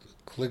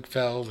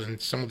Kligfeld and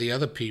some of the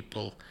other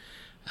people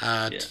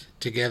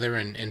together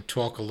and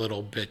talk a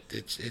little bit.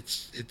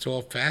 It's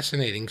all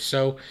fascinating.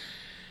 So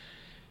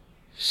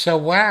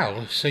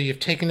wow. So you've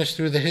taken us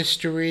through the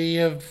history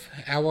of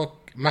our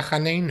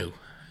Machanenu.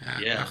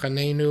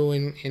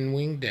 Machanenu in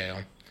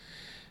Wingdale.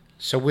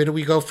 So where do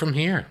we go from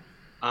here?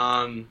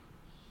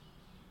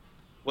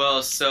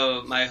 Well,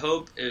 so my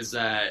hope is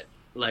that,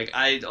 like,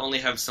 I only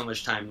have so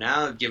much time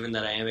now, given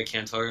that I am a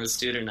Cantorio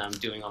student, I'm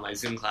doing all my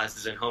Zoom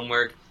classes and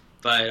homework,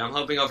 but I'm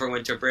hoping over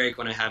winter break,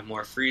 when I have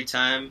more free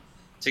time,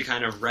 to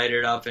kind of write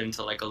it up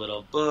into, like, a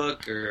little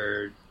book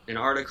or an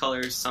article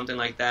or something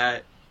like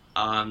that,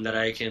 that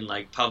I can,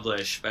 like,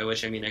 publish, by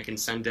which I mean I can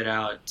send it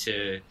out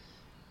to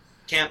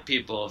camp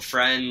people,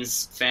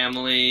 friends,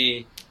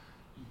 family,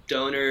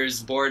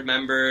 donors, board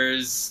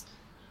members,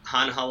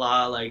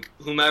 Hanhala, like,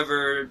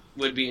 whomever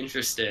would be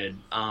interested.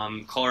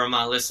 Kol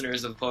Ramah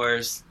listeners, of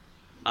course.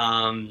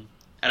 And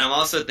I'm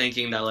also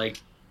thinking that, like,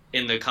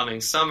 in the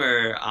coming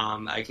summer,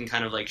 I can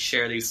kind of, like,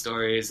 share these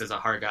stories as a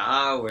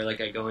harga'ah, where,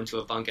 like, I go into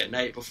a bunk at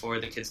night before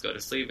the kids go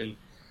to sleep and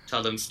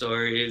tell them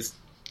stories.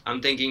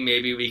 I'm thinking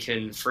maybe we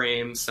can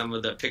frame some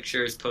of the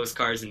pictures,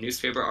 postcards, and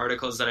newspaper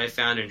articles that I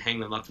found and hang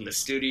them up in the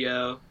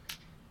studio.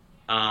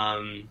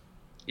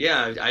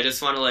 Yeah, I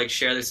just want to, like,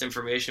 share this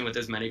information with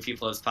as many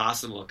people as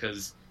possible,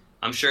 because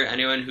I'm sure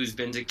anyone who's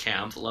been to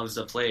camp loves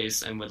the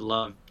place and would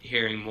love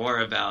hearing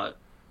more about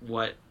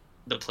what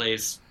the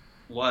place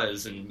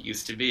was and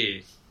used to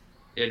be.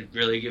 It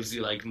really gives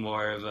you, like,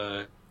 more of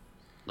a,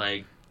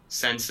 like,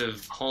 sense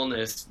of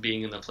wholeness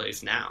being in the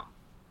place now.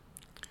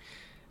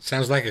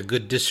 Sounds like a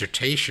good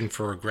dissertation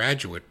for a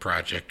graduate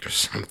project or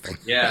something.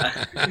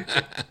 Yeah.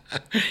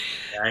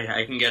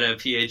 I can get a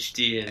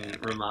PhD in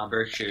Ramah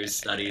Berkshire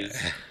studies.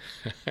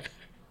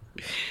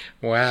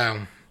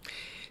 Wow.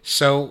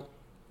 So,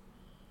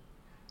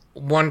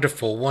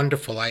 wonderful.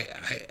 I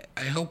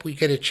hope we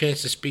get a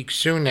chance to speak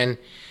soon. And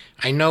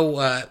I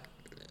know,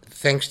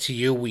 thanks to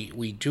you,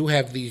 we do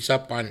have these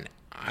up on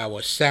our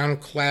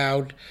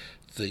SoundCloud.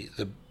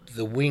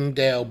 The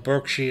Wingdale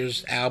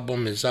Berkshires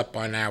album is up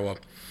on our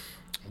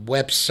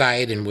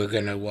website, and we're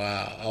going to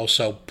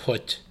also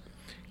put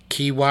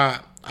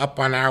Kiwa up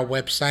on our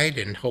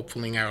website, and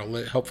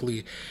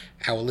hopefully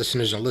our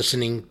listeners are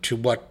listening to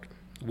what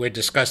we're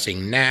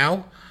discussing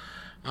now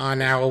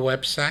on our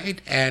website.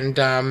 And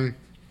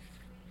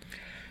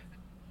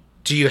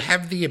do you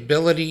have the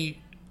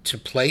ability to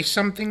play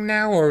something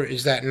now, or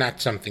is that not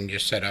something you're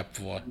set up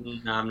for?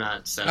 No, I'm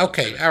not set up.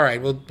 Okay, all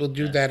right. We'll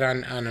do that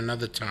on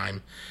another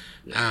time.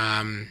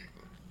 Yeah.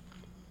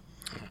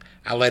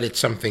 I'll edit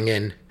something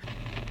in.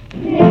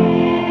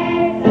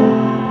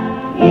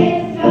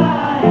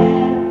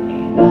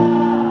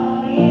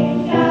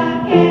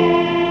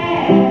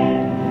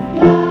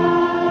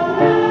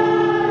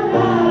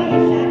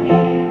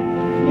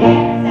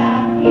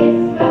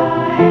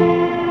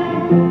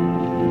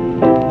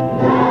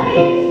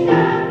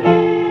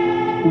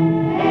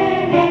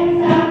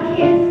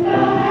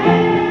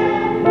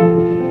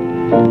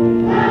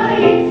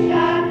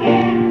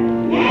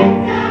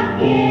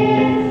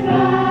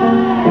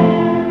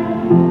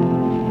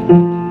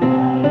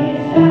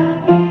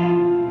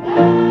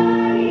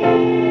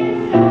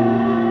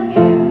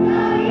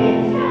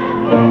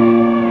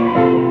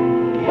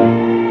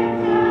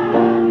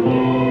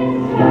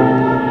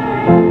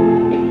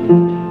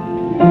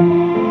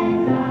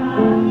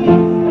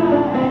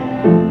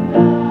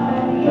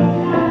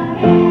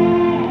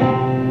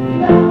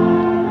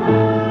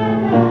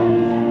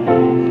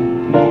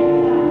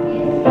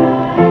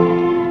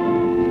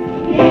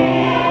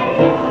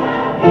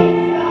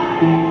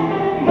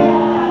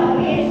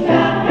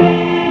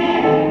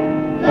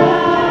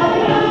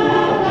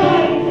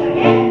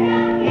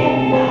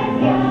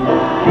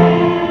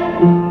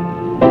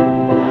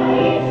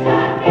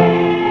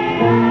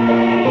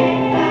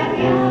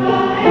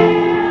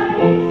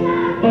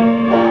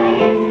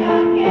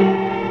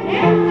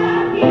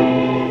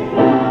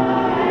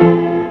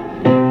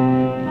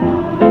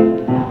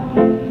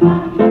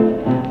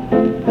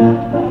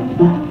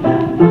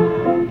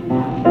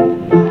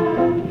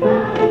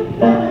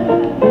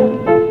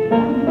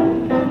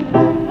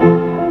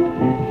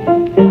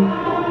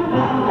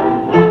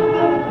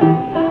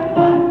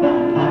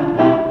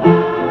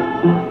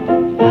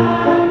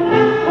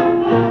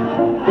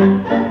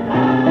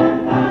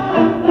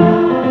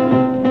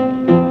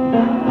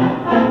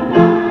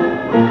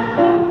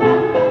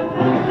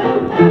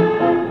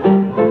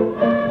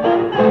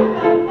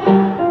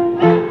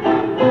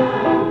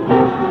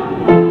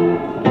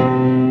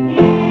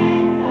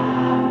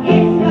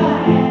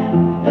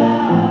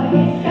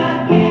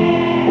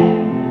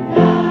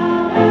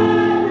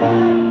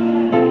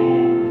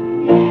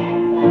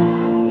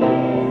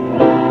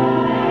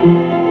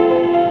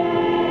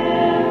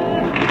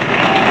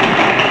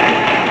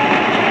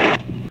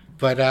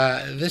 But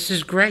this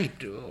is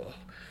great.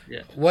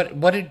 Yeah.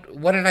 What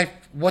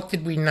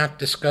did we not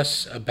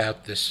discuss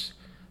about this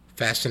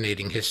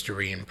fascinating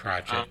history and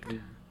project?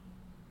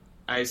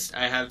 I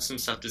have some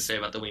stuff to say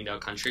about the Wingdale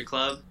Country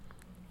Club.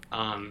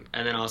 And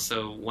then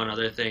also one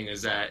other thing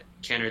is that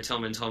Cantor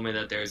Tillman told me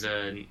that there's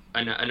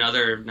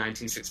another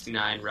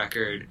 1969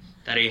 record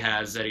that he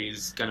has that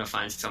he's going to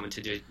find someone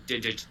to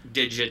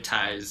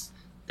digitize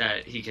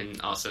that he can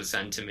also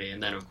send to me.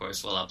 And then, of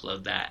course, we'll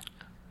upload that.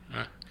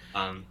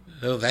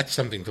 Oh, that's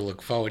something to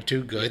look forward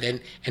to.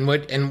 Good.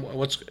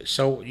 What's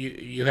so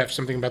you have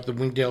something about the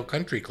Wingdale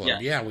Country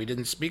Club? Yeah, we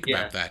didn't speak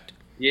about that.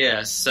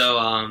 Yeah.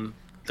 So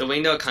the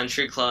Wingdale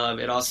Country Club,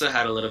 it also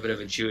had a little bit of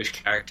a Jewish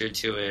character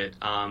to it.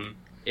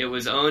 It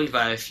was owned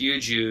by a few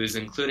Jews,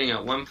 including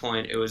at one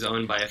point it was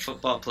owned by a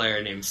football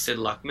player named Sid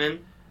Luckman.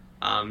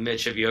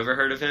 Mitch, have you ever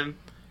heard of him?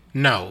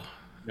 No.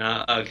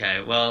 No.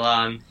 Okay.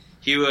 Well,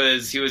 he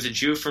was a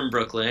Jew from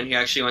Brooklyn. He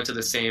actually went to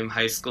the same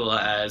high school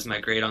as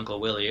my great uncle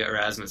Willie,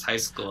 Erasmus High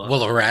School.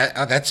 Well,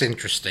 that's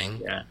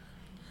interesting. Yeah.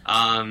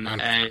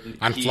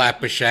 On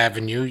Flatbush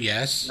Avenue,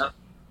 yes. Yep.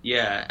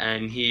 Yeah,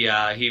 and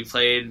he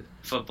played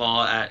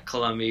football at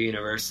Columbia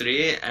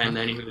University, and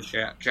then he was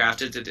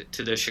drafted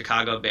to the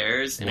Chicago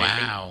Bears. And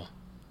wow.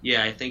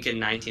 I think in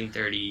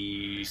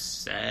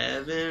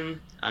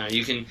 1937.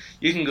 You can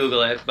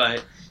Google it,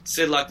 but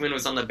Sid Luckman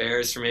was on the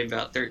Bears for maybe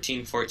about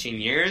 13, 14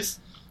 years.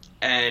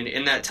 And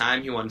in that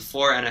time, he won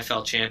 4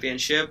 NFL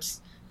championships,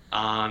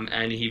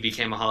 and he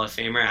became a Hall of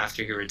Famer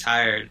after he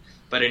retired.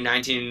 But in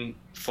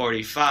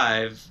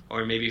 1945,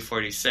 or maybe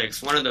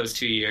 46, one of those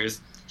 2 years,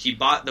 he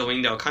bought the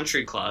Wingdale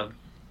Country Club,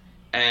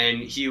 and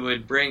he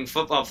would bring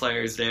football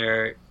players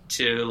there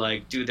to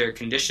like do their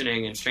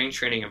conditioning and strength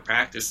training and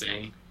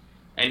practicing.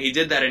 And he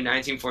did that in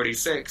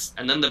 1946,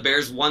 and then the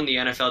Bears won the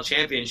NFL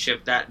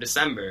championship that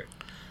December.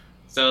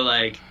 So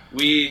like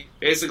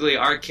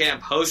our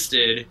camp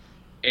hosted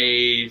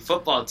a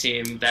football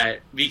team that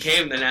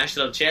became the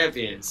national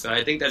champions. So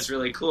I think that's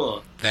really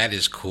cool. That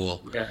is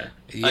cool. Yeah.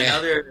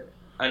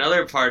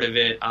 Another part of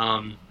it,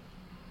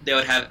 they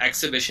would have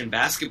exhibition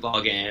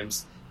basketball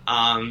games.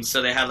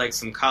 So they had like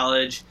some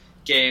college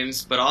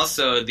games, but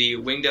also the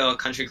Wingdale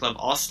Country Club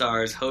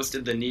All-Stars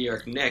hosted the New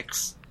York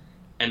Knicks,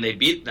 and they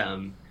beat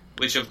them,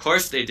 which of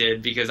course they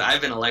did because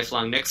I've been a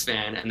lifelong Knicks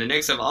fan, and the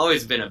Knicks have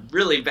always been a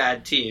really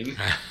bad team.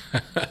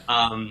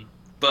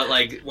 But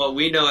like what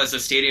we know as the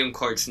stadium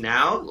courts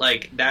now,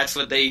 like that's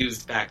what they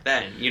used back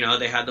then. You know,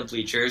 they had the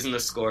bleachers and the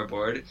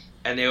scoreboard,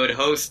 and they would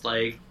host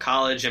like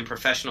college and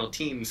professional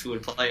teams who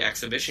would play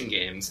exhibition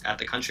games at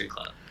the country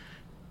club.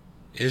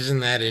 Isn't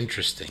that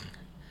interesting?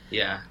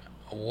 Yeah.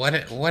 What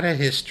a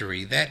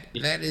history. That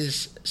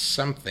is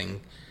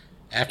something.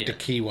 After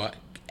Kiwa.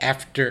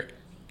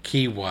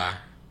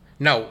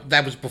 No,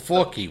 that was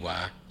before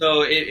Kiwa.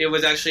 So it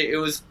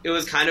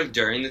was kind of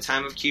during the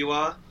time of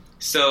Kiwa.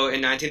 So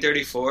in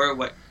 1934,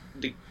 what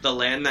the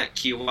land that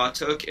Kiwa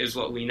took is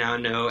what we now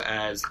know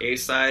as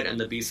A-side and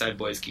the B-side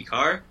Boys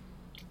Kikar.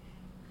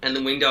 And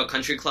the Wingdale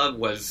Country Club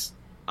was,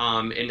 in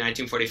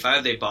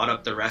 1945, they bought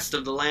up the rest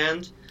of the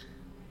land.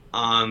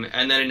 And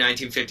then in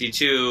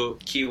 1952,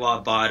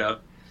 Kiwa bought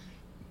up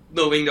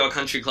the Wingdale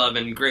Country Club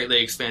and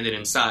greatly expanded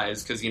in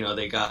size because, you know,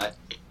 they got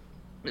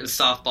the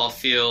softball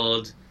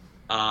field,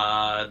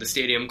 the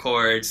stadium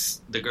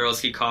courts, the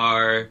girls'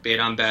 kikar, Beit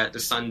Bet, the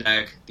sun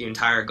deck, the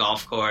entire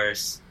golf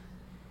course.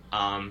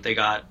 They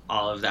got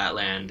all of that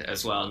land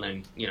as well, and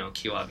then, you know,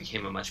 Kiwa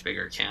became a much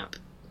bigger camp.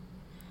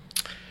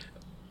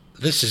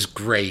 This is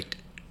great.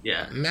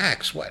 Yeah.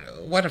 Max,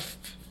 what a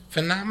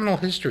phenomenal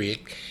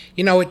history.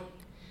 You know,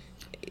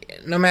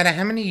 no matter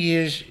how many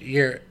years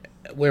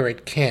we're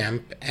at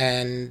camp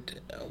and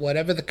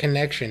whatever the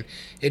connection,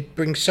 it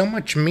brings so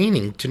much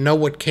meaning to know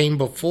what came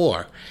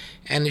before.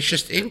 And it's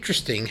just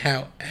interesting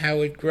how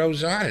it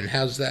grows on and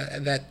how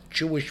that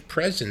Jewish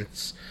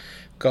presence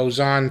goes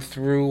on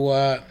through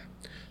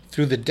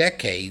the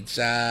decades.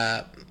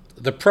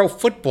 The pro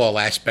football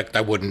aspect,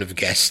 I wouldn't have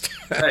guessed.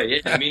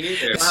 Right, yeah, me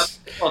neither. We don't have a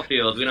football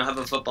field. We don't have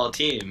a football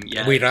team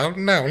yet. We don't?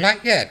 No,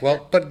 not yet.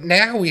 Well, but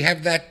now we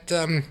have that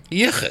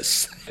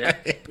yichus. Yeah.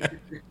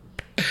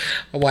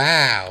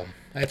 Wow,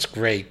 that's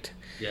great.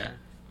 Yeah.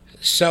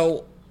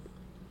 So,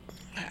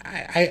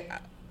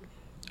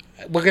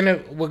 we're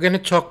gonna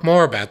talk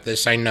more about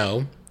this, I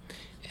know,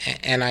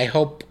 and I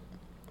hope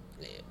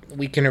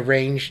we can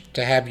arrange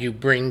to have you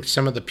bring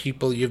some of the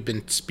people you've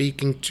been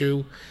speaking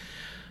to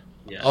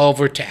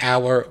over to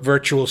our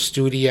virtual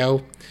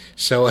studio,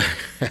 so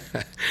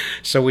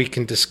we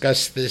can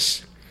discuss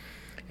this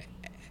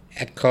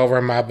at Kol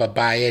Ramah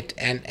Babayit.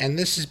 And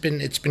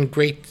it's been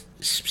great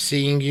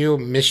seeing you.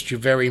 Missed you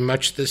very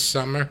much this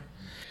summer.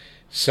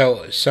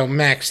 So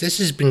Max, this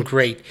has been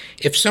great.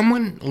 If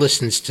someone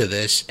listens to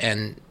this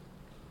and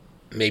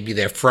maybe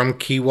they're from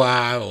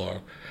Kiwa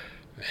or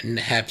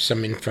have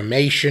some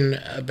information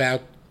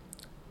about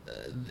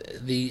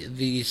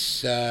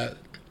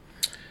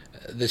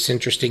this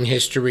interesting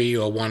history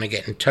or want to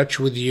get in touch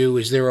with you,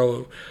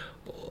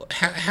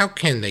 how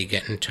can they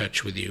get in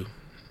touch with you?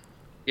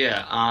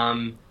 Yeah,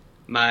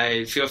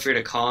 Feel free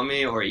to call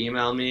me or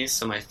email me.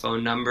 So my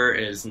phone number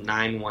is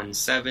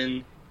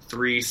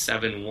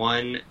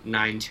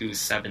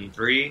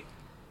 917-371-9273.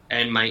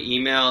 And my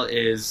email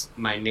is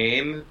my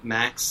name,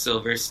 Max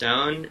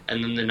Silverstone,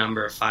 and then the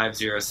number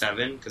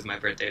 507, because my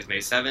birthday is May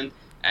 7th,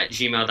 at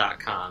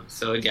gmail.com.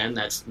 So again,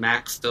 that's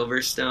Max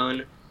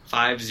Silverstone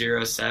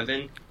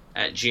 507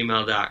 at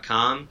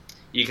gmail.com.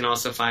 You can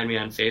also find me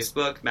on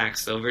Facebook,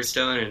 Max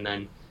Silverstone, and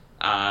then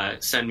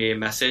send me a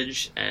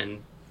message,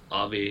 and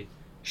I'll be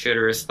sure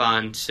to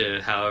respond to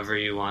however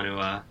you want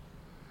to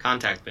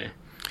contact me.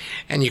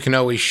 And you can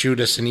always shoot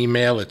us an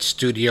email at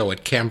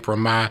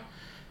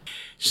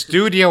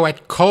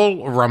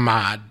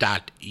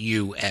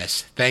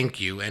studio@kolrama.us. Thank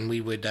you, and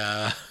we would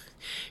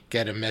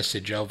get a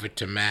message over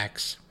to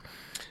Max.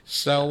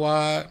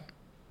 So,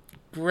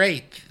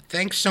 great.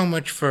 Thanks so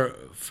much for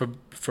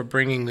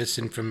bringing this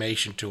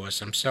information to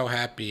us. I'm so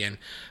happy, and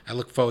I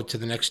look forward to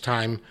the next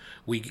time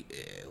we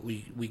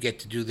get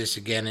to do this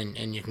again,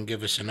 and you can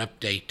give us an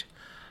update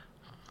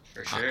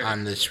For sure.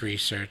 on this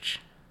research.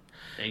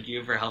 Thank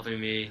you for helping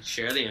me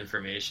share the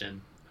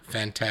information.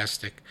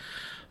 Fantastic.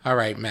 All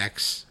right,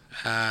 Max.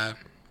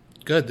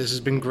 Good. This has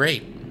been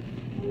great.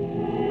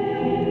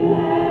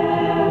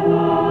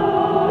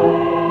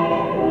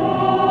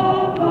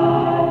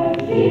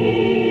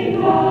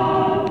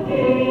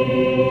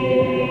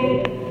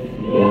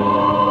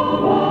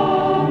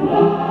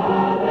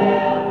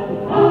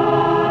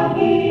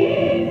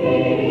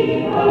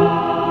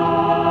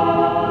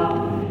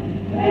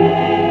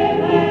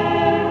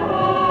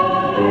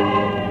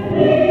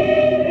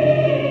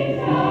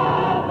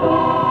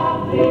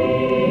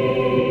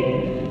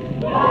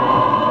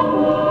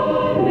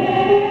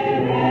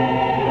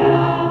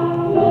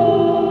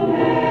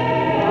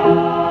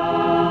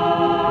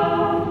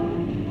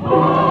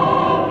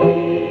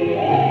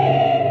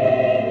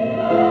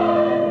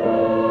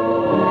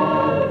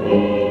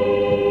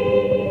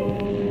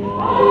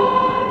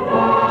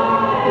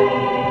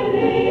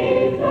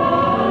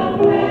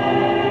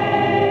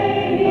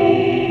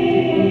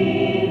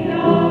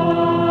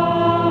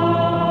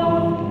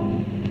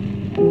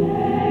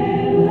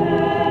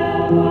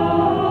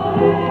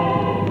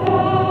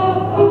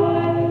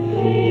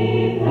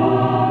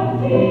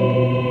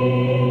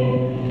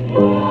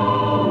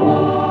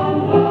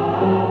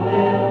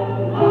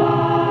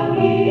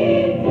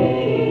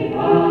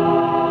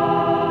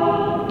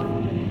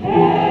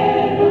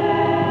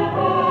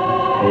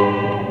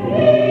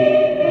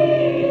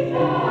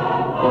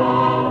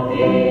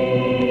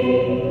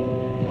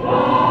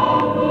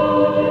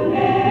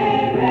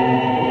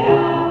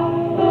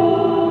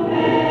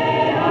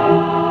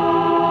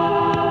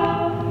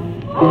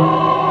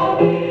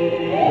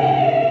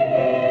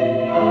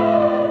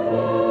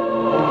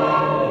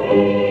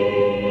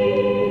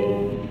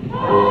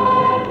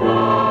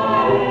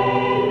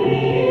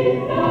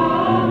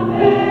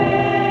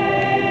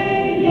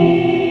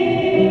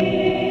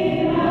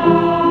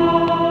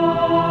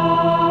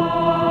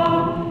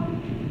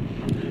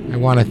 I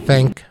want to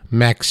thank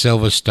Max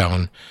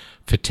Silverstone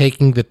for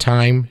taking the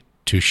time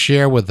to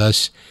share with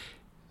us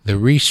the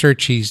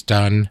research he's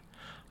done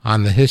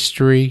on the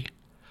history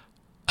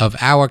of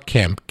our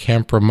camp,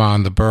 Camp Ramah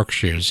in the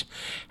Berkshires.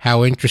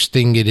 How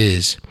interesting it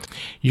is.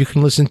 You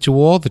can listen to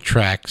all the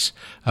tracks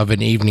of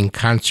An Evening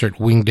Concert,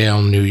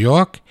 Wingdale, New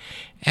York,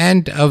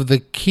 and of the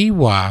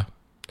Kiwa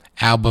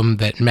album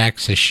that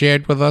Max has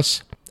shared with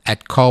us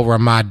at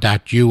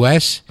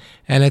kolrama.us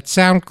and at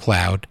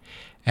SoundCloud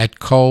at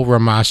Kol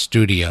Ramah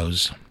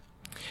Studios.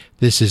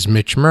 This is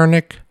Mitch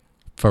Mernick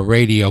for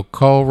Radio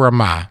Kol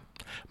Ramah.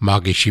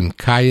 Magishim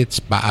Kayetz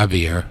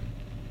Ba'avir.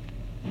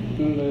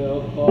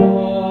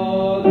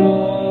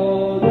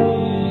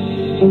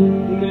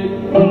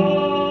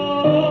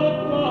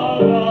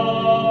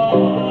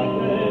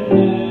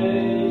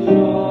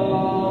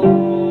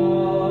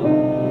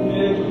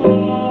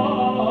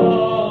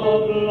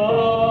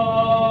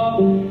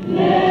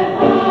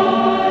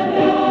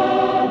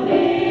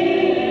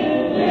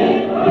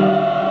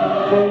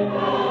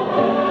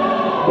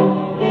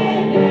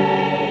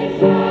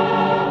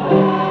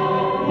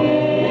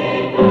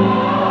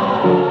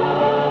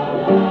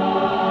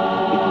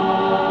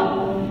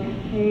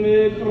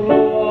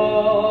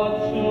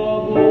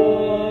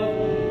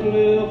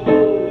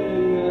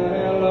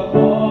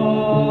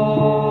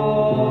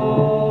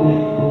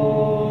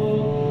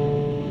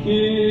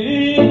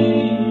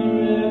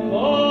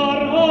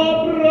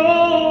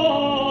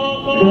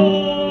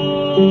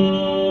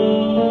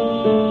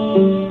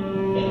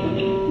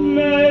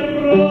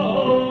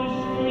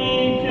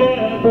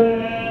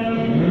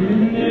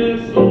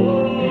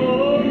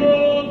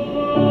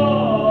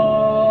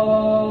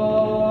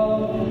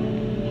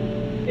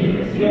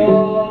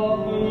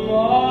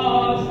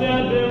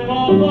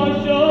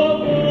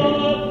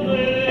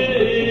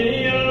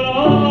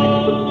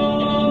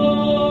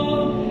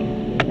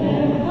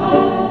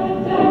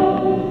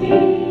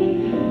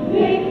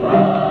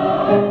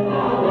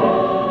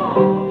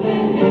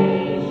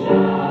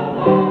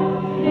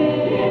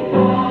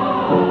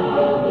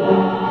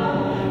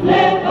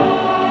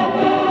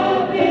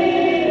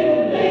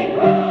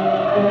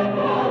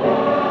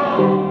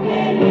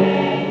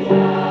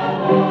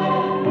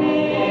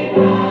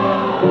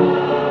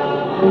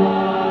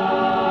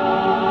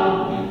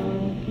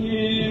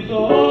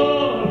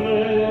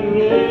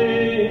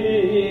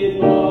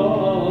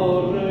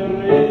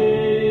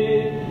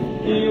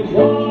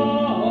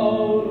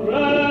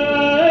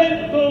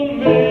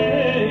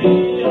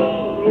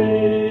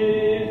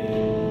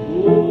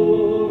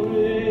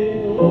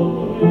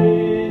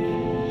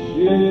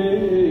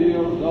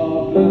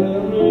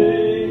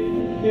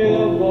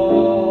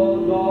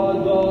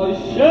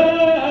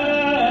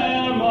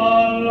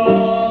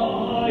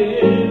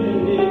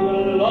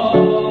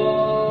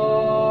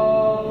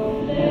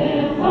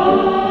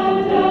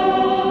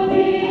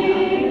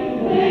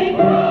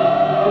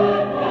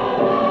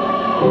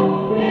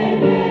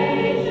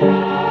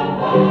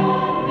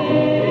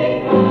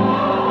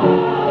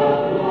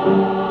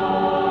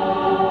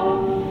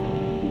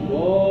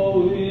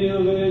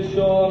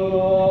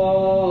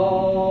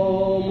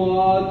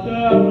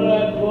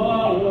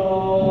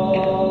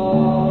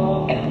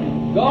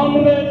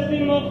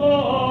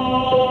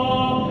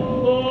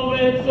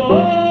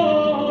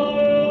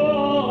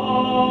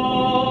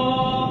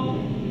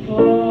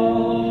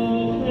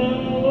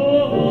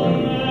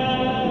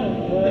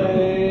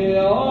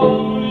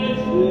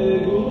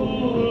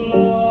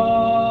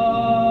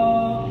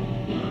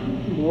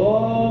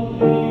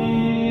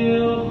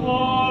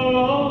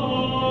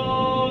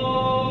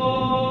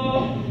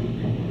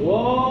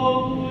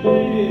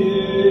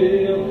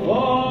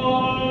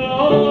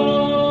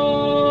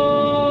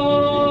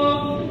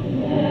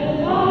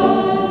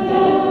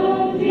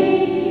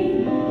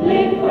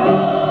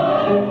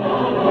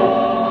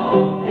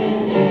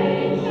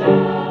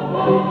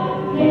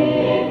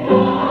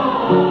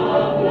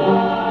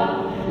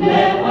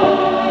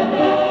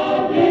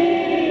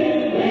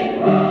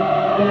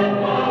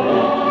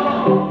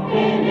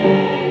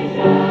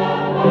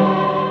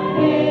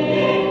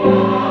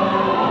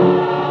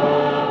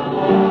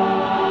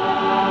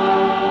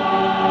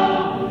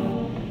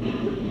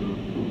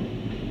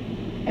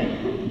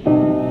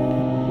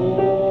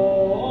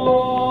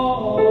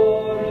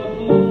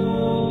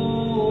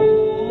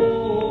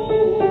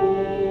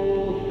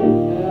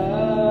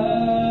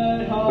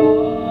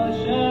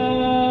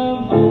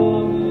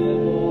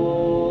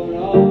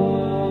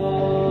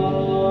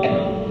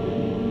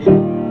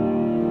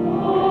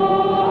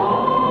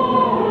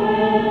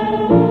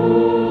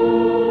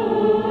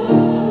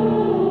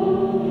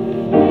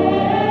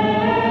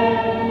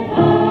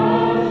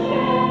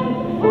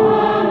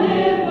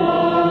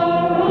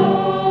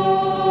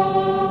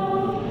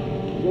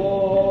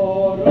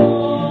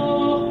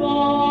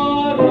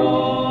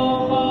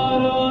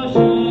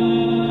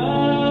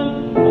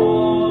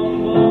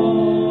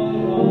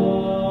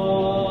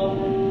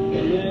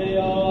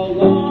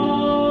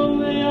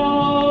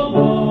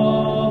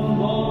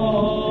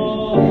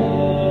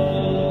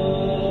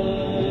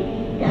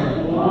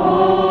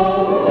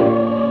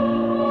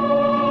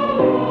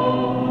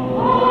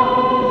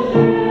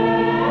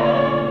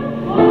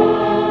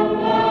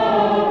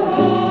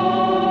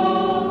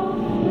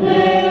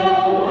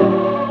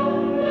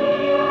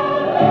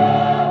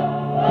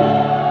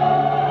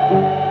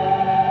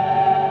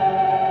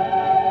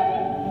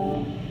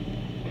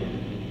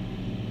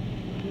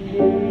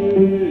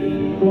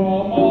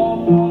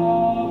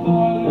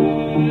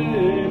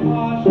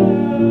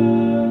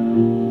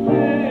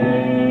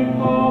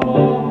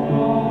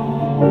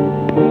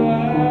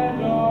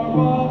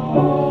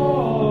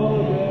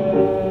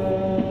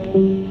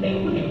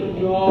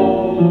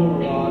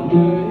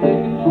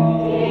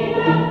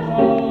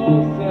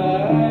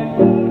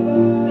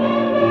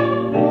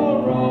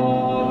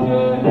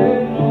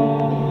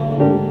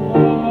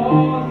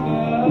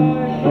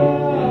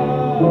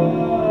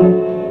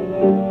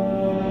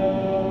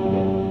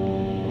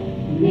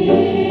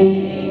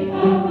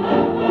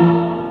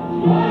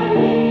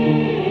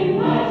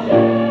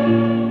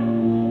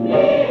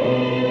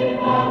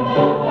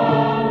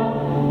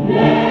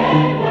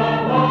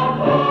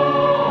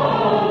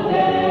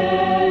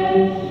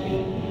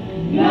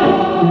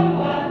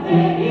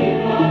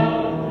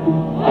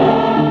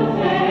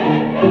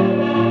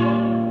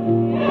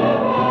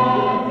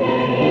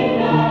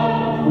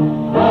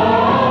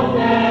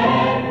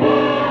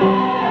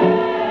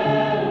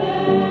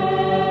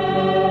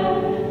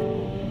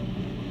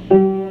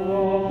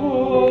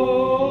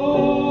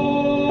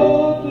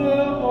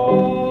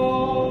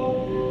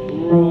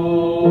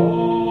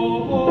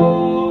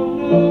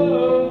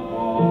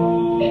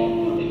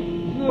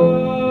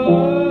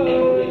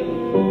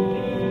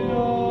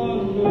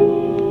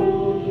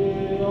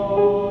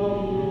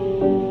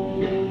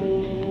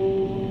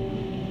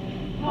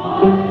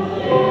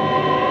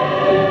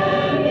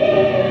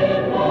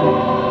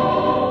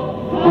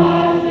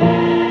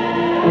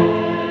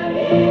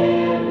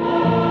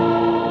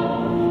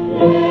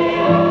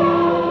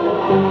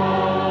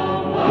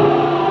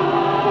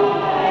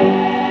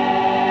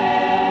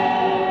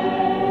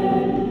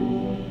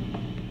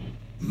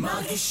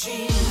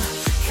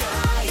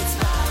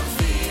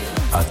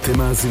 אתם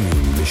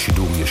מאזינים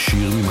לשידור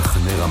ישיר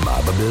ממחנה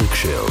רמה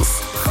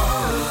בברקשיירס. כל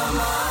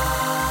רמה